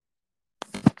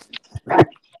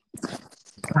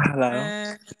Hello.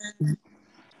 Man,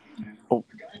 Oh,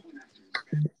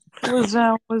 what's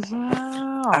up? What's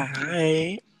up?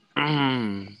 hi.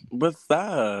 What's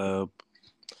up?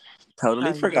 Totally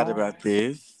How you forgot doing? about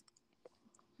this.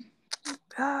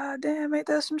 God damn, ain't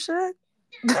that some shit?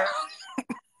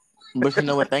 But you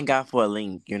know what? Thank God for a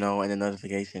link, and the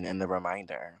notification and the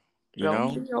reminder. You Yo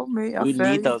know, me, yo me. I we feel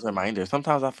need you. those reminders.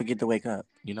 Sometimes I forget to wake up,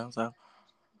 so I be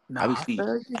Nah, I sleep.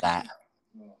 feel you. That.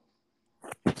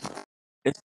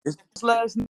 It's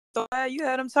Last night, so you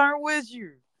had him turn with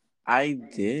you. I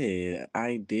did.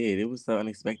 I did. It was so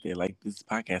unexpected. Like this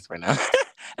podcast right now.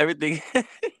 Everything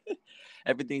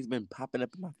everything's been popping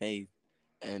up in my face.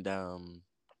 And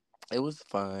it was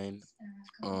fun.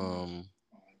 Um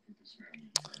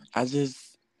I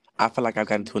just I feel like I've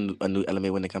gotten to a new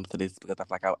element when it comes to this because I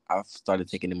feel like I've started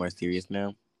taking it more serious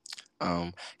now.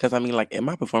 Because I mean, like in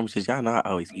my performances, y'all know I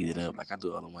always eat it up. Like I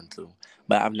do all in one too,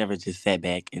 but I've never just sat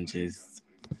back and just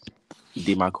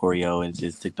did my choreo and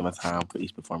just took my time for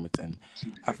each performance. And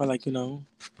I feel like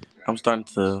I'm starting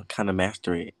to kind of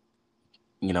master it.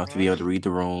 To be able Right. to read the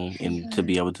room and to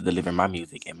be able to deliver my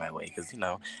music in my way. Because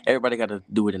everybody got to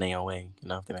do it in their own way. If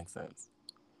that makes sense.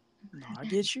 No, I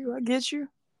get you. I get you.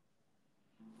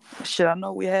 Shit, I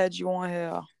know we had you on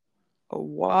here a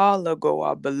while ago,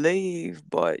 I believe,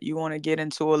 but you want to get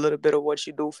into a little bit of what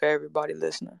you do for everybody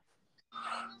listening?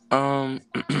 Um,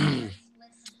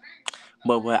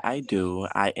 but what I do,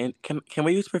 can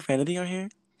we use profanity on here?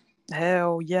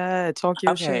 Hell yeah, talk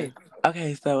your Okay, shit.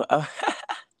 okay. So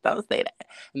don't say that.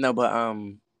 No, but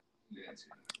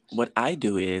what I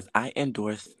do is I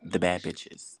endorse the bad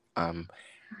bitches.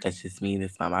 That's just me.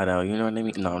 That's my motto. You know what I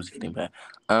mean? No, I'm just kidding. But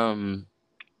um,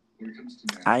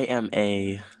 I am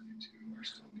a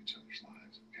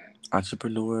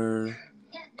entrepreneur.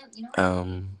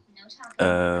 Um,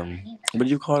 what do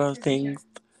you call those things?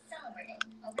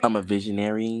 I'm a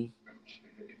visionary.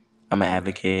 I'm an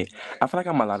advocate. I feel like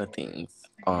I'm a lot of things.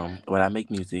 When I make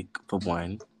music, for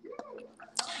one,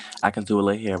 I can do a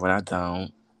little hair, but I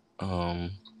don't.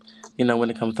 Um, when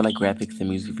it comes to like graphics and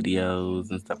music videos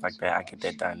and stuff like that, I get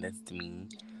that done. That's to me.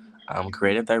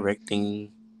 Creative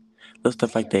directing, little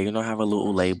stuff like that. Have a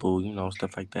little label,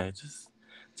 stuff like that.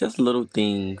 Just little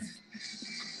things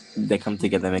that come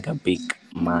together and make a big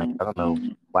mind. I don't know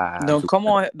why I'm super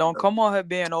good Don't at come on here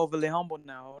being overly humble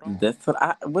now. Hold on. that's what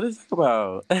I. What is it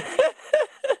about?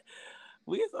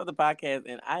 We is on the podcast,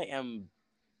 and I am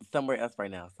somewhere else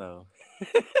right now. So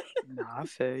Nah, I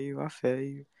feel you. I feel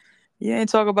you. You ain't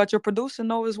talk about your producing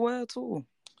though as well too.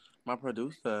 my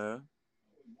producer.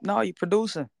 No, you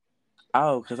producing.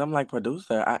 Oh, because I'm like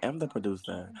producer. I am the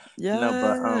producer. No,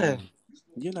 but Yeah.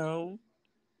 you know,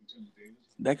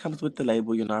 that comes with the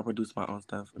label. I produce my own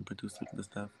stuff and produce some other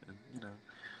stuff, and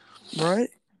Right.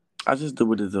 I just do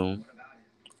what it do.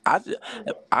 I just,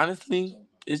 honestly,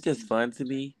 it's just fun to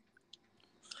me.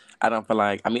 I don't feel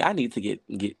like. I mean, I need to get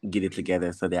it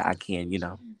together so that I can,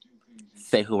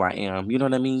 say who I am. You know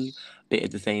what I mean? But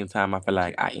at the same time, I feel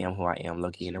like I am who I am,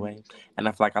 lucky in a way. And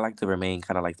I feel like I like to remain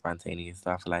kind of like spontaneous.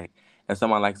 So I feel like if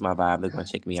someone likes my vibe, they're gonna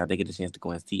check me out. They get the chance to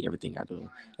go and see everything I do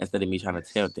instead of me trying to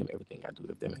tell them everything I do.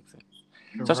 If that makes sense.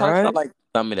 So I try to kind of Right. like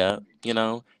sum it up,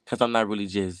 because I'm not really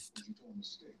just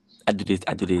I do this,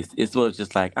 I do this. It's more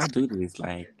just like I do this,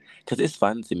 like because it's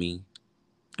fun to me.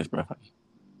 It's real fun.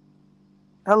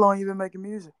 How long you been making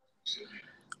music?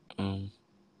 Um,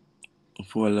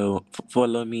 for a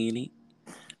little minute,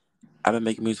 I've been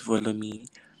making music for a little minute.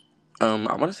 I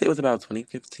want to say it was about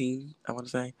 2015. I want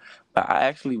to say, but I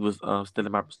actually was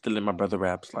still in my brother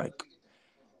raps. Like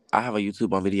I have a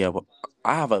YouTube on video.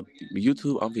 I have a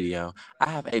YouTube on video. I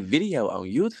have a video on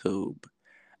YouTube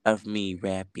of me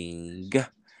rapping,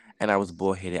 and I was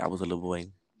bullheaded. I was a little boy.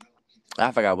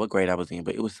 I forgot what grade I was in,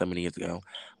 but it was so many years ago.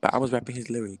 But I was rapping his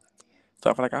lyrics, so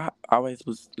I feel like I always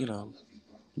was.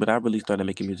 But I really started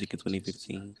making music in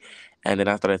 2015, and then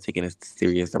I started taking it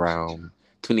serious around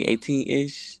 2018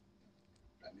 ish.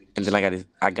 And then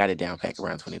I got it down back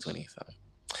around 2020. So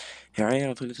here I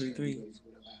am, 2023.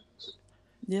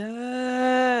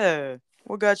 Yeah.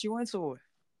 What got you into it?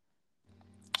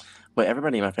 But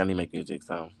everybody in my family make music,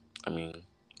 so I mean,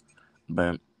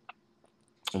 but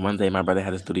one day my brother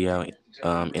had a studio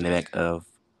in the back of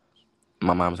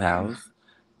my mom's house,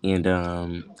 and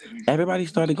everybody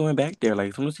started going back there. Like,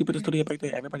 as soon as he put the studio back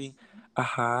there, everybody,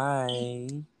 hi,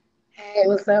 Hey,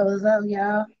 what's up,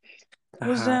 y'all?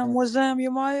 hi. What's them,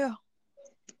 Yamaya?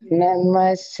 Nothing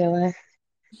much, chilling.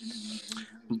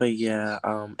 But yeah,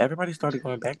 everybody started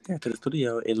going back there to the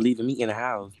studio and leaving me in the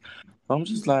house. So I'm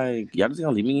just like, y'all just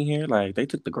gonna leave me in here? Like they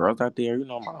took the girls out there,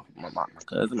 my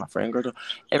cousin, my friend girl,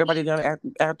 everybody down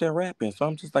out there rapping. So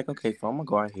I'm just like, okay, so I'm gonna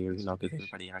go out here, because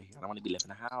everybody out here. I don't want to be left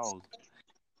in the house.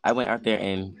 I went out there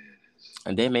and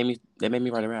they made me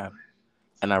write a rap,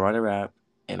 and I wrote a rap,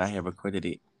 and I had recorded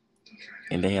it,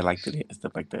 and they had liked it and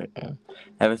stuff like that. And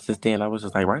ever since then, I was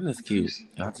just like, writing is cute,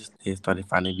 and I just started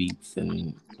finding beats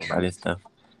and writing stuff.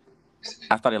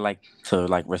 I started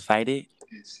to recite it,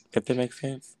 if that makes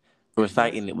sense. Right.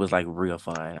 Reciting it was like real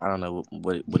fun. I don't know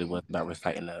what it was about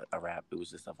reciting a rap. It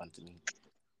was just so fun to me.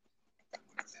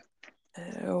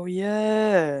 Hell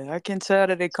yeah. I can tell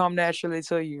that it come naturally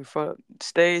to you for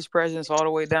stage presence all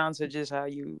the way down to just how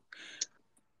you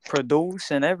produce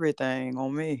and everything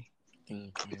on me.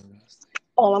 Thank you.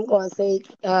 All I'm going to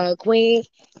say, Queen,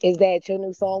 is that your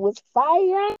new song was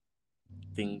fire.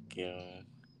 Thank you.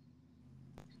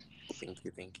 Thank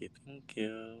you. Thank you. Thank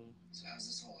you.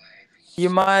 You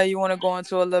want to go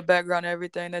into a little background of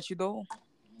everything that you do?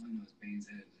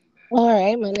 All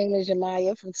right, my name is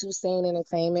Jemiah from Toussaint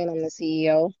Entertainment. I'm the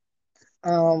CEO.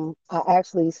 I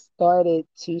actually started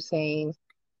Toussaint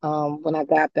when I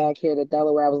got back here to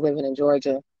Delaware. I was living in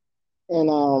Georgia, and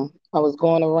I was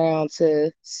going around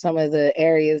to some of the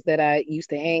areas that I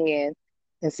used to hang in,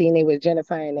 and seeing they were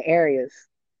gentrifying the areas.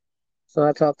 So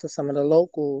I talked to some of the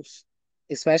locals,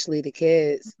 especially the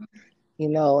kids,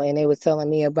 and they was telling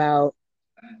me about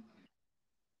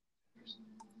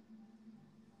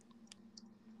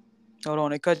Hold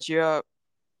on, it cut you up.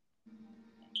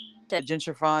 Said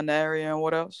gentrifying the area and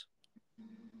what else?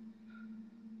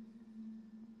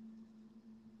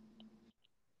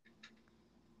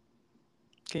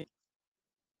 Can-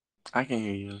 I can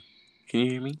hear you. Can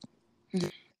you hear me? yeah.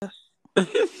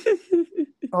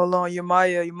 Hold on, you might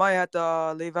have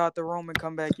to leave out the room and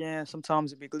come back in.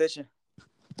 Sometimes it be glitching.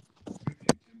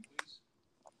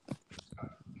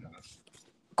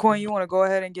 Quinn, you want to go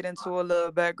ahead and get into a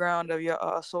little background of your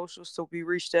socials to be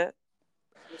reached at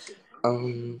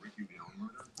um.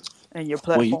 and your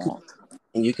Well, platform.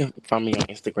 you can find me on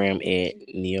Instagram at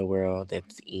NeoWorld.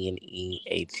 That's NEHEWORLD.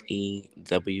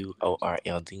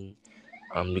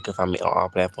 You can find me on all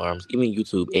platforms, even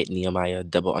YouTube at Nehemiah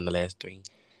double on the last three.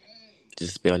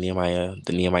 Just spell Nehemiah,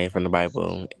 the Nehemiah from the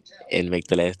Bible, and make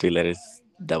the last three letters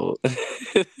double.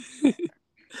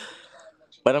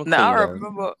 But I'm Now clean I though.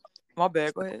 remember. My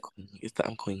bad. Go ahead.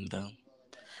 I'm clean though.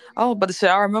 I was about to say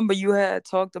I remember you had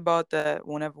talked about that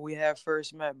whenever we had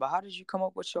first met. But how did you come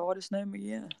up with your artist name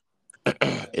again?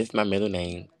 It's my middle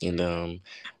name, and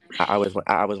I always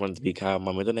wanted to be called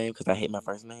my middle name because I hate my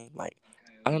first name. Like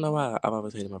I don't know why I've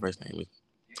always hated my first name.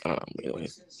 I don't know. But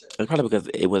anyways, it's probably because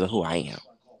it wasn't who I am.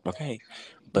 Okay,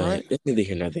 but Right. it's neither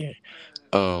here nor there.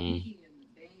 Um,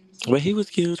 but he was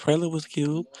cute. Trailer was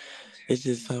cute. It's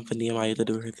just time for Nehemiah to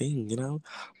do her thing.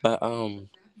 But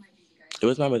it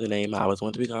was my middle name. I always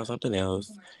wanted to be called something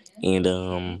else, and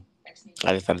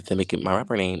I decided to make it my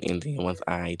rapper name. And then once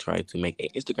I tried to make an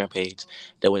Instagram page,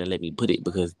 they wouldn't let me put it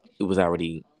because it was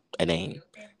already a name.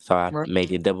 So I Right.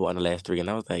 made it double on the last three, and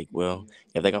I was like, well,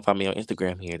 if they're gonna find me on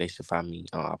Instagram here, they should find me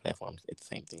on all platforms. It's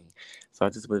the same thing. So I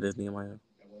just put it as Nehemiah.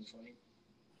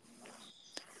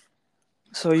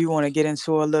 So you want to get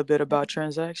into a little bit about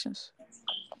transactions?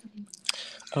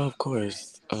 Oh, of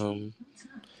course.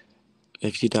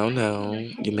 If you don't know,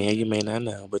 you may or you may not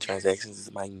know, but Transactions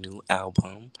is my new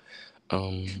album.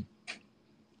 Um,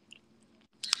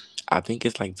 I think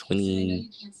it's like 20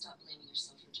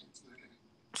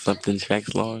 something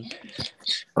tracks long.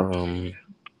 Um,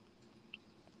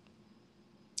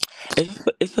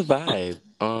 it's a vibe.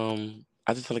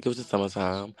 I just felt like it was the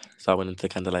summertime, so I wanted to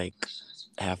kind of like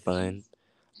have fun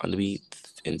on the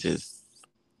beats and just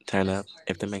turn up,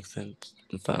 if that makes sense.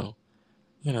 And so,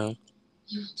 you know,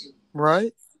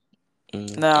 Right.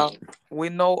 mm. Now we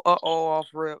know off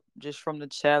rip just from the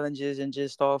challenges and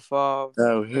just off of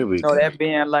Oh, here we go. that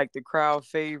being like the crowd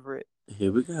favorite.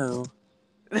 Here we go.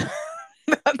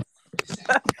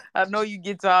 I know you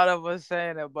get tired of us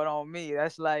saying it, but on me,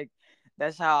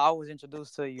 that's how I was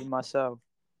introduced to you myself.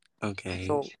 Okay.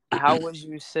 So how would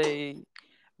you say?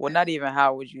 Well, not even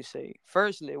how would you say.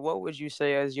 Firstly, what would you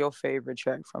say is your favorite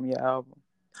track from your album?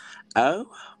 Oh,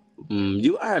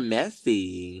 you are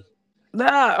messy.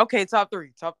 Nah, okay, top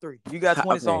three, top three. You got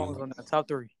 20 Okay. songs on that, top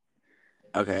three.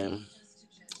 Okay.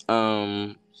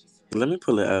 Um, Let me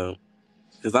pull it up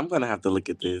because I'm gonna have to look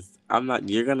at this. I'm not.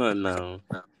 You're gonna know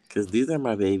because these are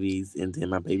my babies, and then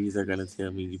my babies are gonna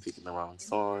tell me you picking the wrong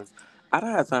songs. I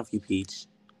don't have time for you, Peach.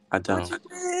 I What don't. you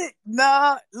did?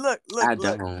 Nah, look, look, I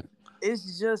look. don't.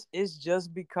 It's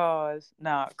just because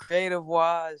now creative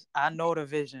wise, I know the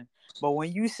vision. But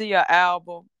when you see an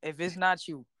album, if it's not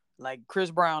you, like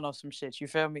Chris Brown or some shit. You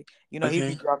feel me? You know, he be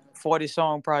Okay. dropping 40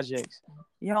 song projects.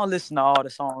 You don't listen to all the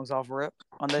songs off rip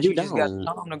unless You you just got don't.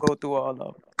 time to go through all of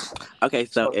them. Okay,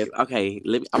 so So if okay,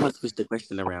 I'm gonna switch the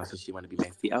question around since you want to be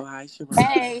messy. Oh hi, Sharon.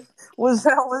 Hey, what's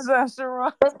that? What's that,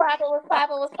 Sharon? what's poppin'? What's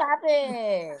poppin'? What's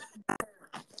poppin'?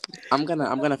 I'm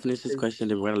gonna finish this question.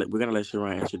 Then we're gonna let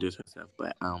Sharon introduce herself.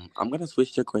 But I'm gonna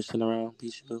switch your question around,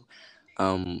 Peachable.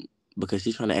 Um, because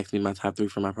she's trying to ask me my top three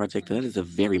for my project, and that is a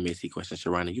very messy question,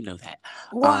 Sharon, and you know that.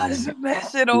 Why is Um, it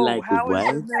messy though? like How is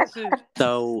it what? messy?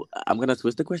 So I'm gonna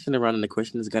twist the question around, and the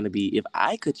question is gonna be if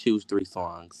I could choose three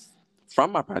songs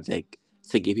from my project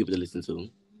to get people to listen to.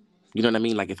 You know what I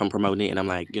mean? Like if I'm promoting it and I'm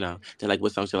like, they're like,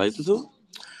 what song should I listen to?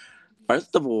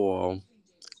 First of all,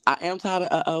 I am tired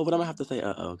of but I'm gonna have to say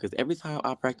because every time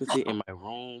I practice it in my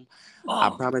room, I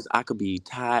promise I could be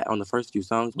tired on the first few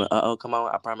songs, but come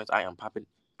on, I promise I am popping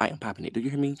it. Do you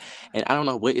hear me? And I don't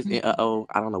know what is in I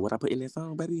don't know what I put in that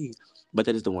song, baby. But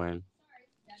that is the one.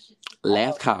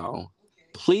 Last call.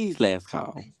 Please last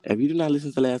call. If you do not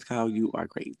listen to last call, you are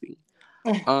crazy.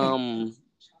 Um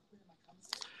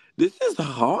this is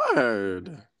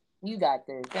hard. You got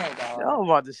this. It ain't that I hard. was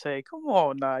about to say, come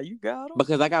on now, you got him.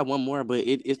 Because I got one more, but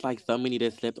it's like so many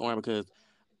that slept on because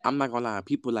I'm not gonna lie,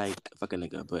 people like fuck a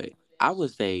nigga, but I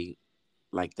would say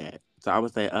like that. So I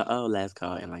would say last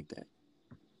call and like that.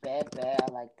 Bad, bad.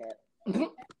 I like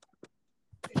that.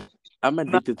 I'm Nah,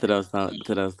 addicted to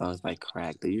those songs like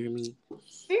crack. Do you hear me?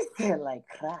 She said like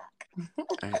crack.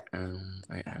 I am.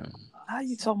 how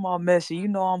you talking about messy? You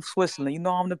know I'm Switzerland. You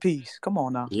know I'm the peace. Come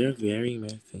on now. You're very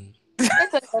messy.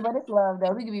 It's okay, but it's love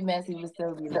though. We can be messy, but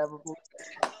still be lovable.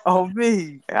 Oh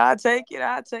me, I take it.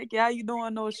 I take it. How you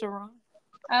doing, though, Sharon?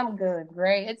 I'm good,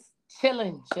 great. It's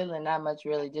chilling, chilling. Not much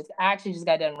really. Just I actually just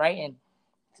got done writing.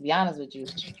 To be honest with you.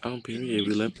 Period.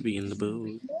 We love to be in the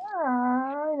booth. Yeah,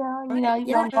 Right? I'm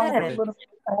going through a Yeah. little.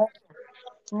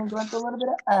 I'm going through a little bit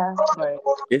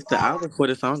of but I'll record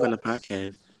a song on the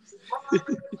podcast.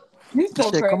 you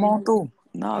so Shit, come on crazy. through.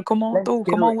 Nah, come on Let's through.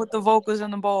 Come do on it. with the vocals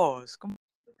and the bars. Come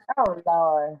Oh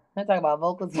Lord, let's talk about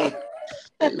vocals here.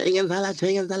 Million dollar, $1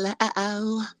 trillion.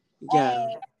 Yeah,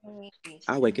 Hey.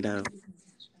 I'll wake it up.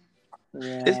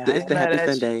 yeah, I It's ain't the mad happy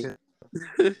at Sunday.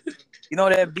 you. You know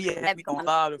that beat had me on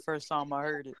live the first time I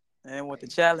heard it. And with the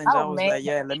challenge, I Oh was man, like,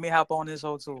 yeah, let me hop on this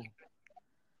whole too.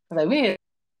 like we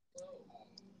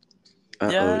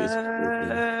It's crazy.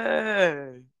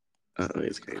 Yeah.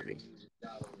 It's crazy.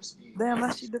 Damn,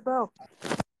 that shit developed.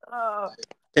 Uh,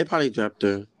 It probably dropped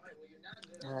her.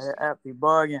 yeah, that app be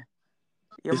bugging.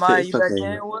 Your mind, It's you back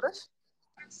okay. in with us?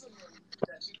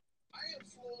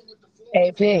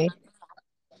 AP,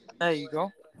 There you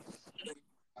go.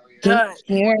 can Yeah,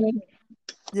 you hear me?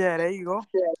 yeah, there you go.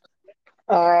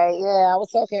 All right, yeah, I was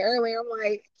talking earlier. I'm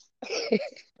like,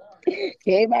 can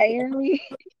anybody hear me?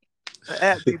 The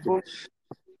app be book.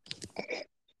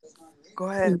 Go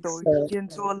ahead, though. So, Get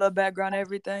into a little background,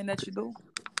 everything that you do.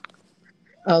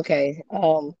 okay.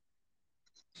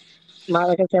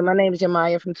 Like I said, my name is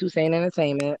Jemiah from Tucson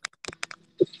Entertainment.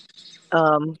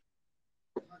 Um,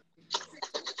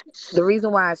 the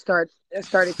reason why I started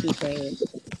Tucson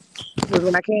was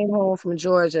when I came home from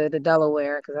Georgia to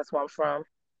Delaware, because that's where I'm from.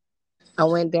 I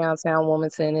went downtown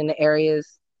Wilmington in the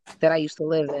areas that I used to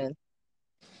live in.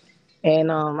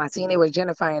 And I seen they were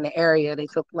gentrifying the area. They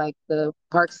took like the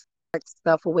parks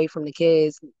stuff away from the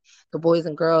kids, the boys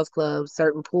and girls clubs.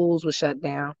 Certain pools were shut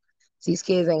down. These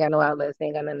kids ain't got no outlets. They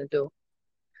ain't got nothing to do.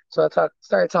 So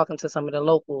started talking to some of the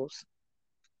locals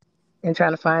and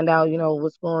trying to find out,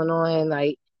 what's going on,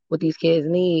 like what these kids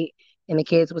need. And the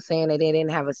kids were saying that they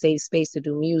didn't have a safe space to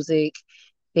do music.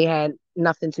 They had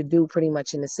nothing to do pretty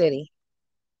much in the city,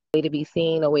 way to be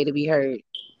seen, a way to be heard.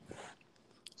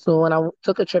 So when I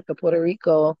took a trip to Puerto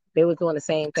Rico, they was doing the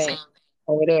same thing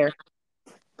over there,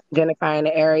 gentrifying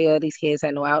the area. These kids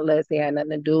had no outlets. They had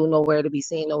nothing to do, nowhere to be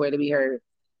seen, nowhere to be heard.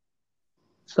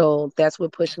 So that's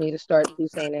what pushed me to start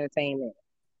Hussein Entertainment.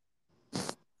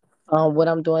 What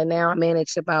I'm doing now, I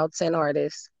manage about 10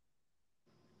 artists.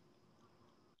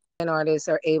 10 artists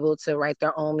are able to write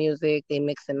their own music. They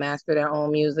mix and master their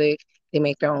own music. They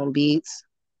make their own beats.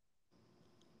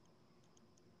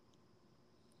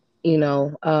 You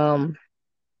know,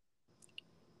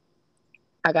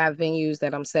 I got venues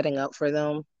that I'm setting up for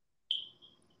them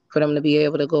to be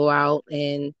able to go out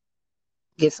and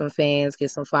get some fans,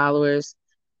 get some followers.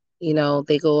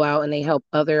 They go out and they help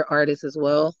other artists as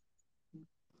well.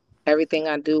 Everything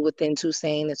I do within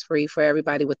Tucson is free for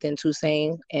everybody within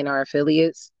Tucson and our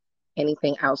affiliates.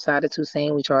 Anything outside of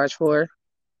Tucson, we charge for.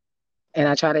 And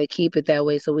I try to keep it that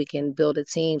way so we can build a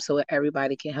team so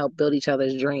everybody can help build each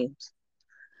other's dreams.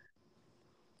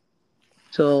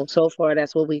 So far,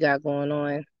 that's what we got going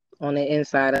on the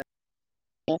inside.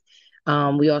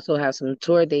 We also have some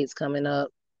tour dates coming up.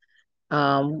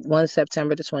 One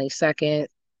September the 22nd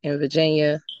in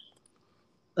Virginia,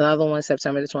 the other one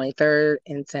September the 23rd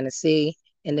in Tennessee,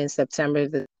 and then September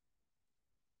the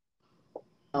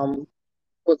um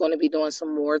we're going to be doing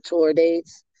some more tour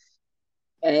dates,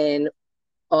 and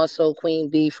also Queen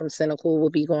B from Cynical will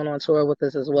be going on tour with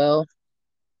us as well.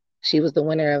 She was the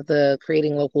winner of the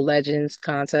Creating Local Legends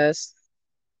contest,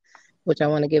 which I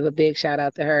want to give a big shout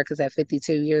out to her because at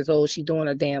 52 years old, she doing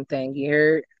her damn thing. You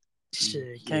heard? Shit,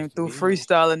 Yes, came through ma'am.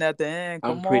 freestyling at the end.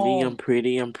 I'm Come pretty. on. I'm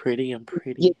pretty. I'm pretty. I'm You,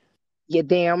 pretty. you're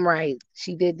damn right.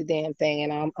 She did the damn thing,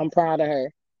 and I'm proud of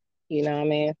her. You know what I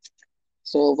mean?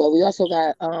 So, but we also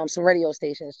got some radio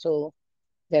stations too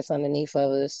that's underneath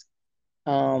of us.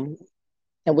 Um,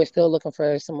 and we're still looking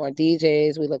for some more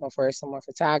DJs. We're looking for some more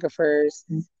photographers,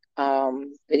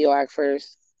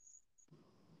 videographers.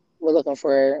 We're looking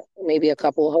for maybe a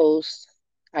couple hosts.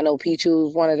 I know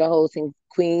Pichu's one of the hosts, and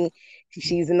Queen,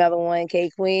 she's another one. K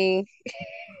Queen,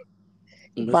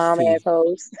 Let's bomb ass see.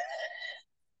 host.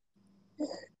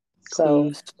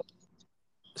 So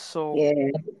So yeah,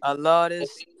 I love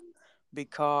this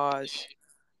because,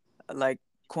 like,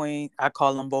 Queen, I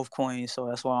call them both Queens, so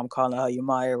that's why I'm calling her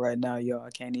Yamaya right now, yo.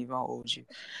 I can't even hold you.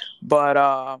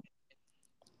 But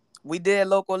we did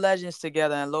Local Legends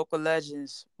together, and Local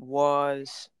Legends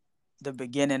was the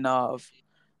beginning of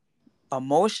a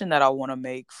motion that I want to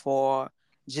make for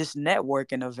just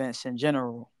networking events in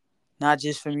general, not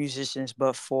just for musicians,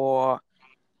 but for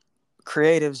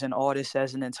creatives and artists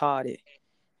as an entirety.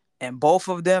 And both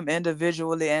of them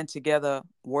individually and together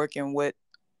working with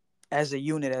as a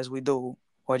unit as we do,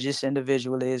 or just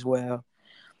individually as well,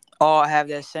 all have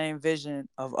that same vision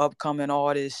of upcoming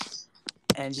artists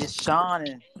and just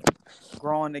shining,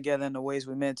 growing together in the ways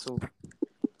we meant to.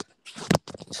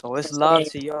 So it's love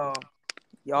to y'all.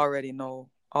 You already know,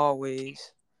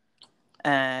 always.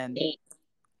 And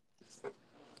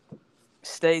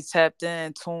stay tapped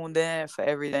in, tuned in for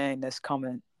everything that's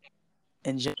coming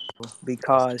in general,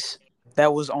 because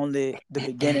that was only the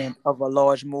beginning of a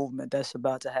large movement that's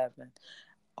about to happen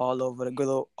all over the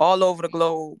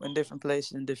globe, in different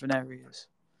places, in different areas.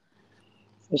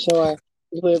 for sure.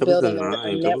 We're That was a building a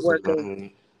nine. That was a network of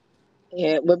nine.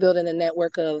 Yeah, we're building a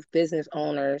network of business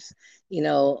owners, you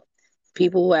know,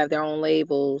 people who have their own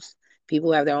labels, people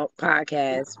who have their own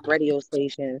podcasts, radio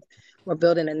stations. We're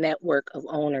building a network of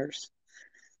owners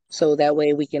so that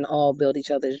way we can all build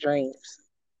each other's dreams,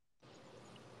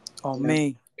 On you know.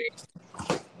 me.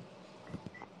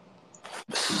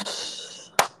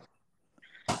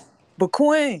 But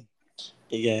Queen,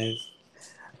 Yes.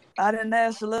 I didn't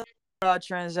ask a little about our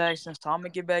transactions, so I'm gonna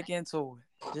get back into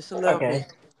it just a little Okay.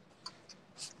 bit.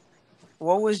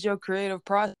 What was your creative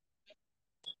process?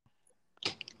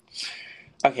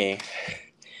 Okay.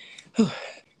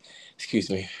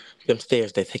 Excuse me. Them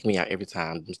stairs, they take me out every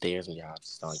time. Them stairs, and y'all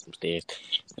just don't like them stairs.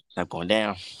 Stop going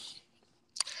down.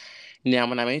 Now,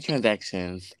 when I make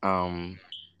transactions,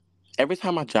 every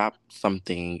time I drop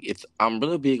something, I'm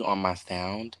really big on my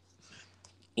sound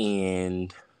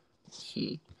and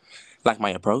like my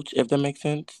approach, if that makes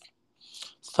sense.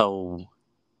 So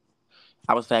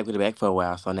I was fag with the back for a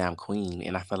while, so now I'm queen,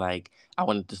 and I feel like I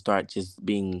wanted to start just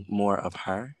being more of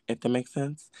her, if that makes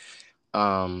sense.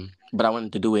 But I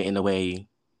wanted to do it in a way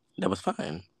that was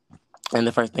fun. And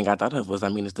the first thing I thought of was, I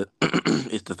mean, it's the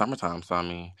it's the summertime, so I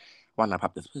mean, why not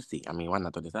pop this pussy? I mean, why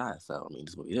not throw this out? So I mean,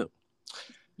 this is what we do,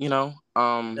 you know.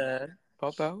 Yeah,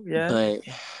 pop out, yeah. But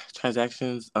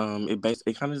transactions,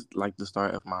 it kind of like the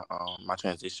start of my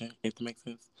transition, if that makes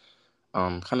sense.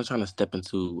 Kind of trying to step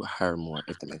into her more,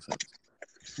 if that makes sense.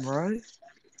 Right.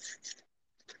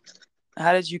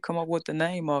 How did you come up with the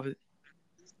name of it?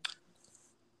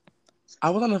 I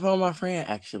was on the phone with my friend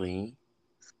actually,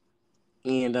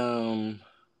 and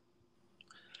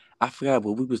I forgot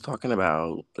what we was talking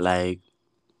about. Like,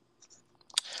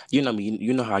 you know me,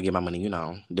 you know how I get my money. You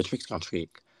know the trick's gonna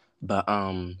trick, but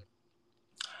I'm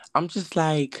just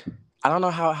like, I don't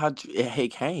know how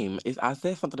it came. I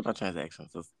said something about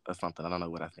transactions or something. I don't know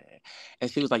what I said,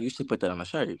 and she was like, "You should put that on a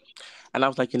shirt." And I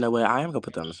was like, "You know what? I am gonna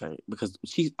put that on a shirt because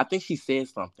I think she said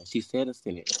something. She said a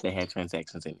sentence that had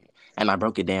transactions in it, and I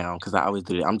broke it down because I always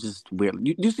do it. I'm just weird.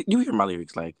 You hear my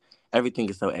lyrics like everything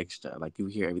is so extra. Like you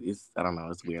hear everything. I don't know.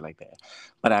 It's weird like that.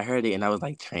 But I heard it and I was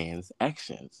like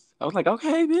transactions. I was like,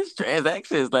 okay, bitch,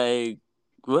 transactions. Like,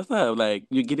 what's up? Like,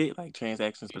 you get it? Like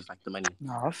transactions, but it's like the money.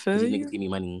 No, I Cause feel these niggas you. give me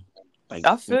money, like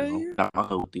I feel you. not my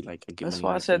whole like I get That's money,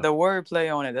 why I like said the word play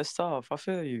on it. That's tough. I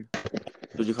feel you.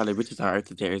 what you call it, riches on earth,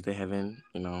 the terrors to heaven,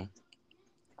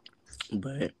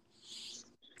 But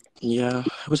Yeah,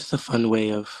 it was just a fun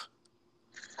way of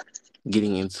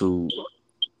getting into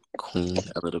Queen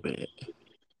a little bit.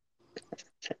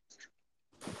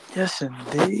 Yes,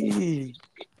 indeed.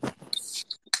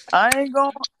 I ain't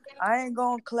gonna, I ain't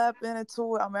gonna clap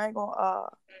into it. I mean, I ain't gonna.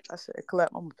 I said clap.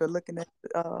 I'm looking at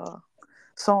the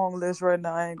song list right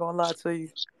now. I ain't gonna lie to you.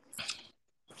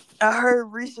 I heard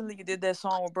recently you did that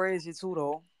song with Brazy too,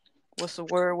 though. What's the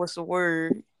word? What's the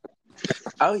word?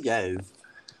 Oh yes,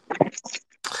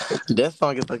 that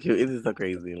song is so cute. It is so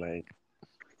crazy. Like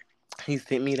he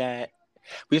sent me that.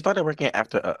 We started working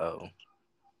after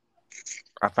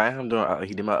I found him doing.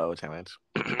 He did my challenge.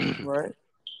 Right,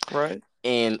 right,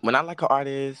 And when I like an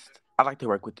artist, I like to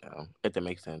work with them, if that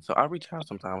makes sense. So I reach out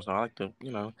sometimes. So I like to,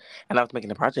 and I was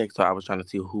making a project, so I was trying to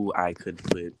see who I could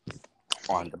put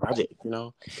on the project.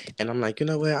 And I'm like, you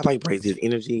know what? I like Brazy's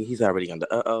energy. He's already on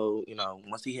the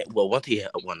once he had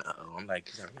one I'm like,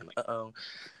 he's already on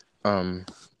the Um,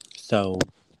 so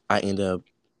I end up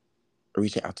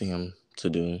reaching out to him to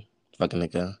do fucking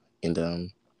nigga,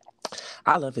 and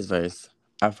I love his verse.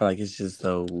 I feel like it's just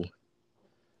so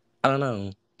I don't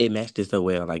know. It matched it so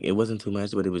well. Like it wasn't too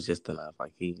much, but it was just enough.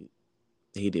 Like he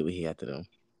did what he had to do.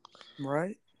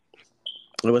 right.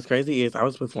 What's crazy is I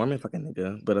was performing fucking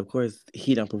nigga, but of course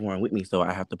he don't perform with me, so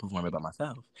I have to perform it by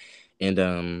myself. And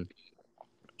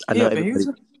I He know up in everybody.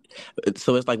 Houston?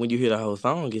 So it's like when you hear the whole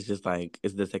song, it's just like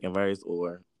it's the second verse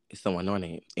or it's someone on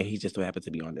it, and he just so happened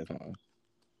to be on that song.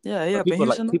 Yeah, he But up in people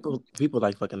like Houston. Though? people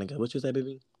like fucking nigga. What you say,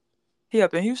 baby? He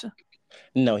up in Houston.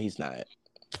 No, he's not.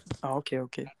 Oh, okay,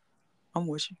 okay. I'm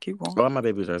with you. Keep going. All my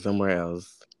babies are somewhere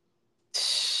else.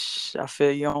 I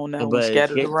feel you on that one. But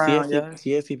Scattered around, yeah.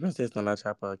 TSC Princess and La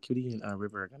Chapa, Cutie and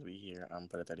River are gonna be here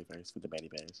for the 31st for the Betty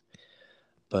Bash.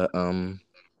 But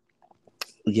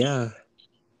yeah,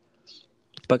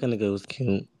 fucking nigga was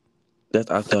cute. That's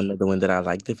also another one that I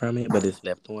liked it from it, but it's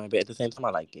left one. But at the same time, I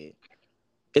like it.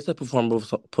 It's a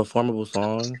performable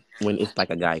song when it's like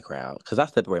a guy crowd. Cause I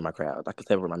separate my crowd. I can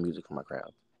separate my music from my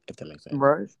crowd, if that makes sense.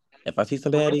 Right. If I see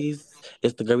some baddies,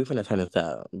 it's the girl we finna turn this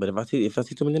out. But if I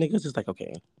see too many niggas, it's like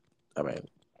okay, all right.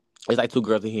 It's like two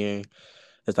girls in here.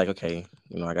 It's like okay,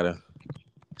 I gotta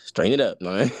straighten it up.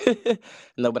 No,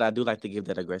 no, but I do like to give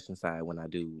that aggression side when I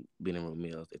do being in room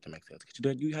meals, if that makes sense.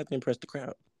 Cause you have to impress the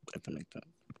crowd, if that makes sense.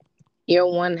 You're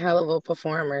one hell of a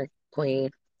performer, Queen.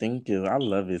 Thank you. I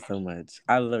love it so much.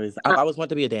 I love it. I've I, always wanted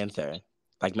to be a dancer,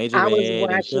 like Major I was Red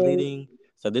and watching cheerleading.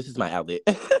 So this is my outlet.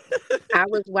 I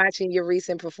was watching your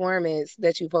recent performance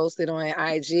that you posted on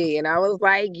IG, and I was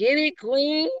like, "Get it,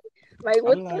 Queen!" Like,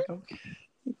 what I'm the? like, okay,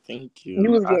 thank You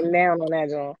you. was getting down on that,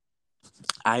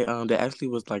 John. That actually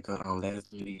was like a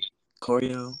last minute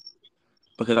choreo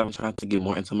because I'm trying to get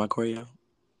more into my choreo.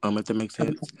 If that makes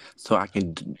sense, so I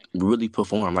can really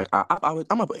perform. Like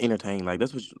I'm up entertain. Like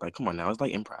that's what. Like come on now, it's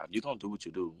like improv. You gonna do what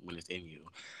you do when it's in you,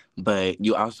 but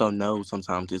you also know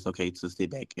sometimes it's okay to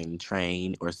sit back and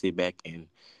train or sit back and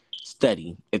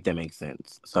study. If that makes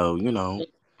sense. So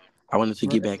I wanted to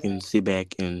get Right. back and sit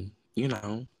back and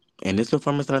And this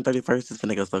performance on the 31st is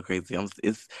gonna go so crazy.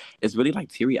 It's really like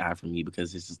teary eyed for me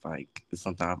because it's just like it's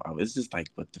something it's just like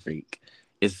what the freak.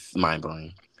 It's mind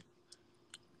blowing.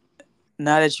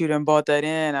 Now that you done bought that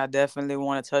in, I definitely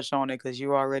want to touch on it because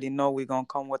you already know we're gonna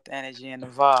come with the energy and the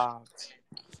vibes.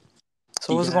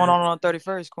 So what's going Yeah. on the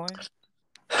 31st, Queen?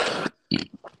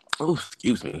 Oh,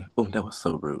 excuse me. Oh, that was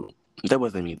so rude. That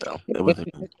wasn't me though. That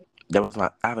wasn't me. That was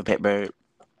my. I have a pet bird.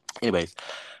 Anyways,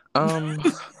 um,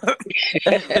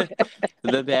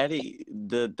 the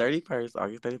 31st,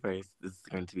 August 31st, is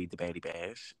going to be the Baddie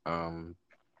Bash.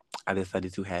 I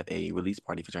decided to have a release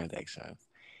party for transactions.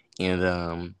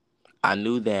 And I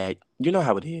knew that you know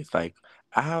how it is. Like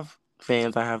I have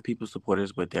fans, I have people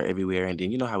supporters, but they're everywhere. And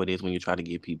then you know how it is when you try to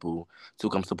get people to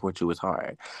come support you. It's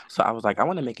hard. So I was like, I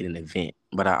want to make it an event,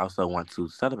 but I also want to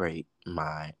celebrate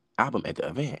my album at the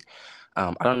event.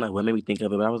 I don't know what made me think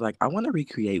of it, but I was like, I want to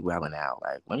recreate Wildin' Out.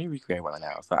 Like, let me recreate Wildin'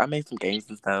 Out. So I made some games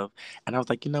and stuff, and I was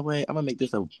like, you know what? I'm gonna make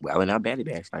this a Wildin' Out Baddie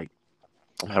Bash. Like,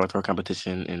 I'm gonna have a tour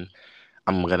competition, and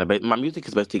my music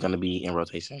is basically gonna be in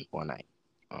rotation all night.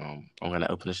 I'm gonna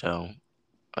open the show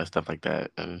and stuff like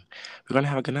that, and we're gonna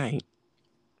have a good night.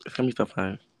 It's gonna be so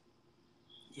fun.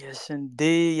 Yes,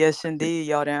 indeed. Yes, indeed.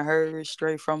 Y'all done heard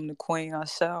straight from the Queen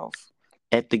herself.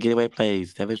 At the Getaway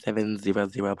Place,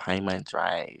 7700 Pinemont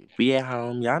Drive. We at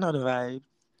home. Y'all know the vibe.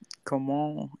 Come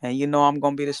on. And you know I'm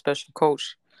gonna be the special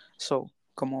coach. So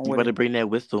come on You with better it. bring that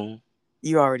whistle.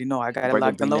 You already know I got You it better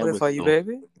locked and bring that loaded for you, whistle.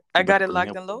 baby. I You got better it bring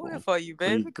locked that and loaded whistle. for you,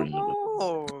 Please baby. Come bring the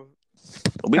whistle.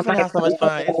 on. We I finna might have so much play.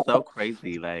 fun. It's so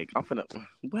crazy. Like I'm finna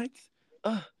what?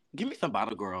 Give me some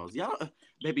bottle girls, y'all.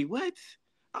 Baby, what?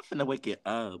 I'm finna wake it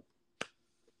up.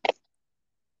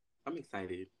 I'm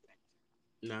excited.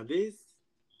 Now this,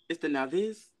 it's the now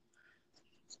this.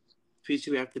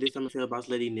 Feature after this, I'm gonna tell boss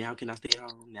lady. Now can I stay at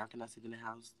home? Now can I sit in the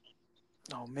house?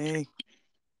 Oh me,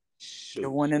 get Shoot,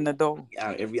 one in the door.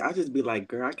 yeah. I just be like,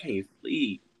 girl, I can't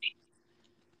sleep.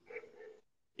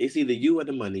 It's either you or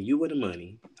the money. You or the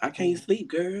money. I can't Ooh, sleep,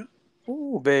 girl.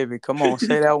 ooh, baby, come on,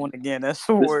 say that one again. That's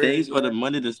the The words, stage or the right?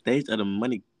 money. The stage or the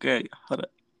money, girl. Hold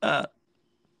up.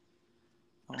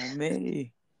 Oh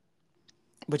me.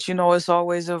 But you know, it's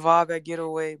always a vibe at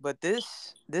Getaway. But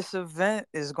this event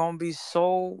is gonna be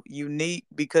so unique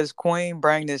because Queen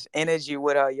bring this energy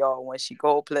with her, y'all, when she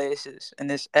go places, and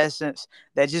this essence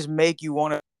that just make you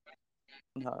wanna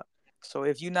her. So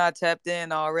if you're not tapped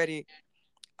in already,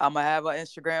 I'm gonna have an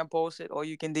Instagram posted, or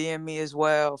you can DM me as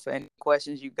well for any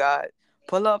questions you got.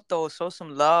 Pull up though, show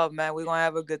some love, man. We're gonna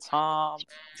have a good time.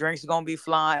 Drinks gonna be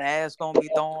flying, ass gonna be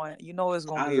throwing. You know it's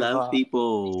gonna I be a love vibe.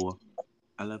 people.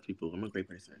 I love people. I'm a great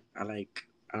person. I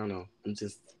don't know.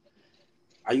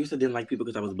 I used to didn't like people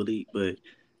because I was bullied, but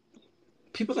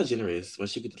people are generous.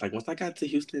 Once I got to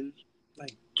Houston,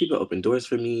 like, people open doors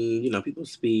for me. People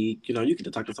speak. You get to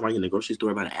talk to somebody in the grocery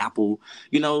store about an apple.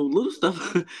 Little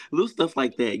stuff, little stuff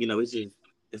like that.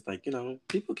 It's like,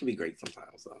 people can be great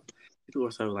sometimes. So people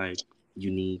are so, like,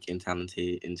 unique and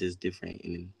talented and just different.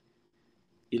 And,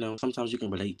 sometimes you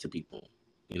can relate to people,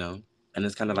 you know? And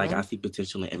it's kind of like I Yeah. see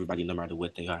potential in everybody, no matter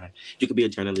what they are. You could be a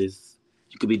journalist.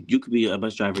 You could be a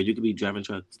bus driver. You could be driving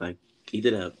trucks. Like, eat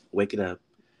it up, wake it up.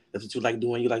 That's what you like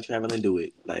doing. You like traveling. Do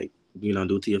it. Like, do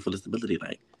it to your fullest ability.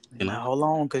 Like, you Now know. hold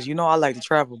on, cause you know I like to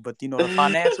travel, but you know the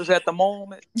financials at the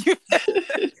moment,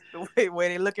 the way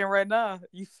they looking right now.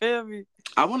 You feel me?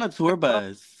 I want a tour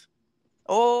bus.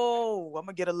 Oh, I'm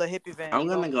gonna get a little hippie van. I'm You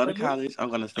gonna gonna go to feel me? college.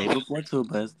 I'm gonna save up for a tour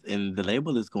bus, and the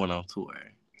label is going on tour.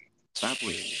 Stop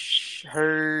playing.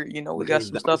 Heard, you know we got Because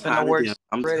some I'm stuff in the tired of them. works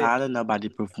I'm already. tired of nobody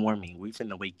performing. We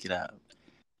finna wake it up.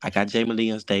 I got Jamie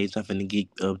Lee on stage. I'm finna get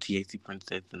TAC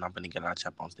Princess, and I'm finna get our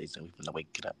chop on stage, and we finna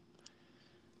wake it up.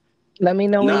 Let me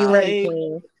know when you're No, ready, hey,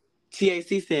 Queen.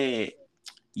 TAC said,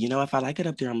 if I like it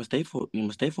up there, I'm gonna stay for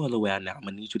a little while now. I'm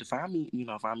gonna need you to find me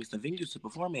some venues to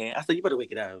perform at. I said, you better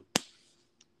wake it up.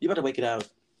 You better wake it up.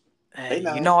 They Hey, you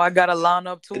know. know I got a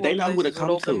lineup too They of know who to places with come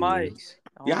open to. mics.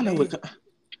 On Y'all know who me, to come.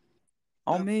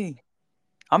 on me.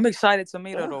 I'm excited to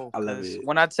meet her Oh, though, I love cause it.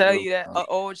 when I I tell love you that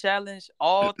old challenge,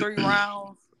 all 3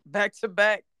 rounds back to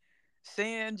back,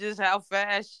 seeing just how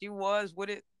fast she was with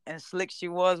it and slick she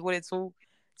was with it too.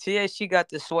 She got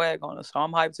the swag on her, so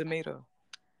I'm hyped to meet her.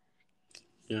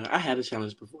 I had a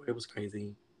challenge before. It was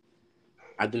crazy.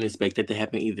 I didn't expect that to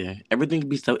happen either. Everything could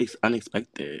be so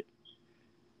unexpected.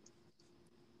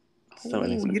 So Ooh, you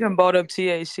unexpected. done brought up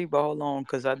TAC, but hold on,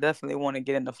 cause I definitely want to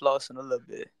get into flossing a little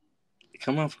bit.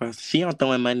 Come on, first. She on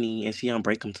throwing money and she on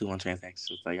break them too on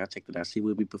transactions. So y'all check it out. She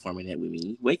will be performing that with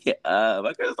me. Wake it up.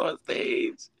 My girl's on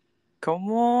stage.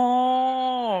 Come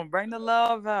on, bring the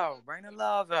love out. Bring the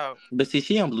love out. But see,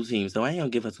 she on blue team, so I ain't gonna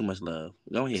give her too much love.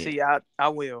 Go ahead. See, I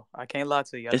will. I can't lie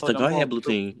to you. I It's the told you I'm go ahead going. blue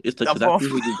team. It's the I'm because I going. see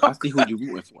who you. I see who you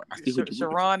rooting for. I see who you rooting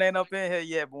for. Sharon ain't up in here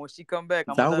yet, but when she come back,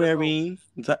 I'm gonna Don't let her know. worry.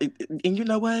 And you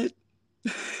know what?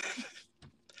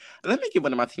 Let me get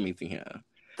one of my teammates in here.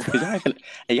 Cause y'all ain't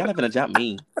finna jump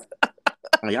me.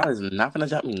 Y'all is not finna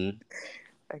jump me.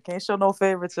 I can't show no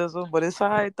favoritism, but it's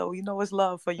alright though. You know it's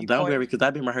love for you, Don't worry, Queen. because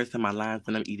I've been rehearsing my lines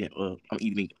and I'm eating up. I'm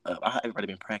eating up. Everybody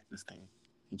been practicing.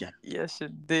 Yeah. Yes,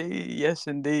 indeed. Yes,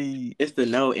 indeed. It's the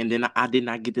no, and then I did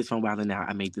not get this from Wild and Out.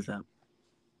 I made this up.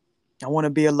 I want to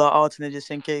be a little alternate just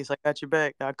in case. I got your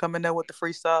back. I come in there with the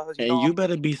freestyles. You And know you I'm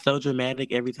better be so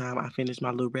dramatic every time I finish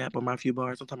my little rap or my few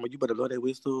bars. I'm talking about you better blow that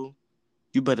whistle.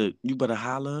 You better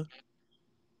holler.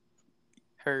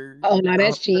 heard. Oh, no, I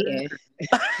that's cheating.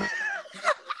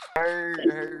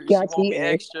 heard. She Y'all want me cheating.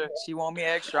 extra. She want me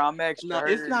extra. I'm extra. No,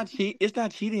 it's not Heard. cheat. It's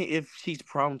not cheating if she's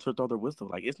prone to throw the whistle.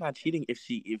 Like, it's not cheating if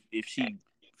she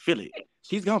feel it.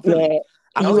 She's gonna feel it. Man,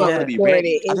 I Oh just you want are her to yeah. be recorded.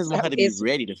 ready. I just want her to be It's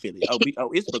ready to feel it.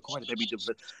 It's recorded, baby.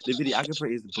 The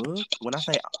videographer is booked. When I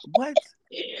say what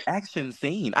action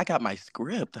scene, I got my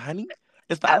script, honey.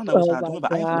 I don't know what oh y'all my doing,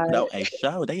 but I used to put God. out a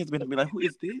show. They just been to be like, who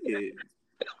is this?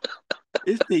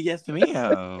 It's the yes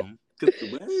ma'am. Cause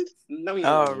what? No I ma'am.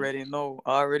 already know.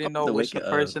 I already I'm know gonna what's wake your it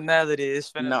up. personality.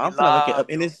 It's finna No, be I'm finna wake it up, live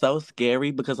and though. it's so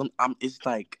scary because I'm. It's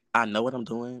like I know what I'm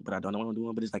doing, but I don't know what I'm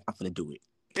doing. But it's like I'm finna do it.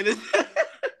 And it's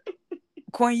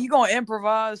Queen, you gonna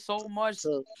improvise so much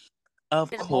So, of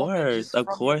this moment course, just of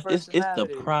from your course. It's the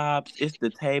personality. props, it's the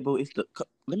table, it's the.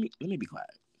 Let me be quiet.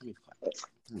 Let me be quiet.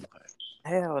 Let me be quiet.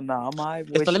 Hell no, I'm alright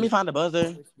It's the with let me you. find the buzzer.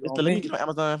 With you It's on the let me me. get on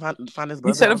Amazon find this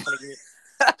You buzzer said I'm finna get.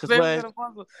 Cause Family what? got a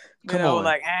buzzer. Man, Come I was on.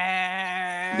 like,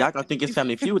 ah. Y'all gonna think it's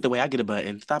Family Feud with the way I get a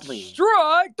button. Stop playing.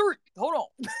 Strike three. Hold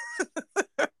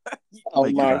on. Oh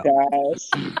Wake it my up.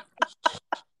 gosh.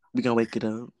 We gonna wake it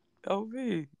up.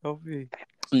 OV. OV.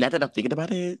 Now that I'm thinking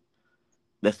about it,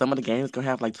 that some of the games gonna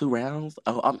have like 2 rounds.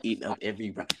 Oh, I'm eating up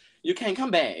every round. You can't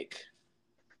come back.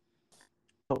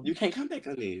 You can't come back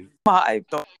on this. My hype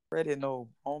already know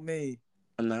on me.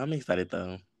 No, I'm excited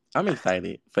though. I'm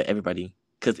excited for everybody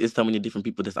because it's so many different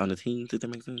people that's on the team. Does that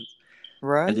make sense? And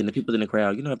Right? then the people in the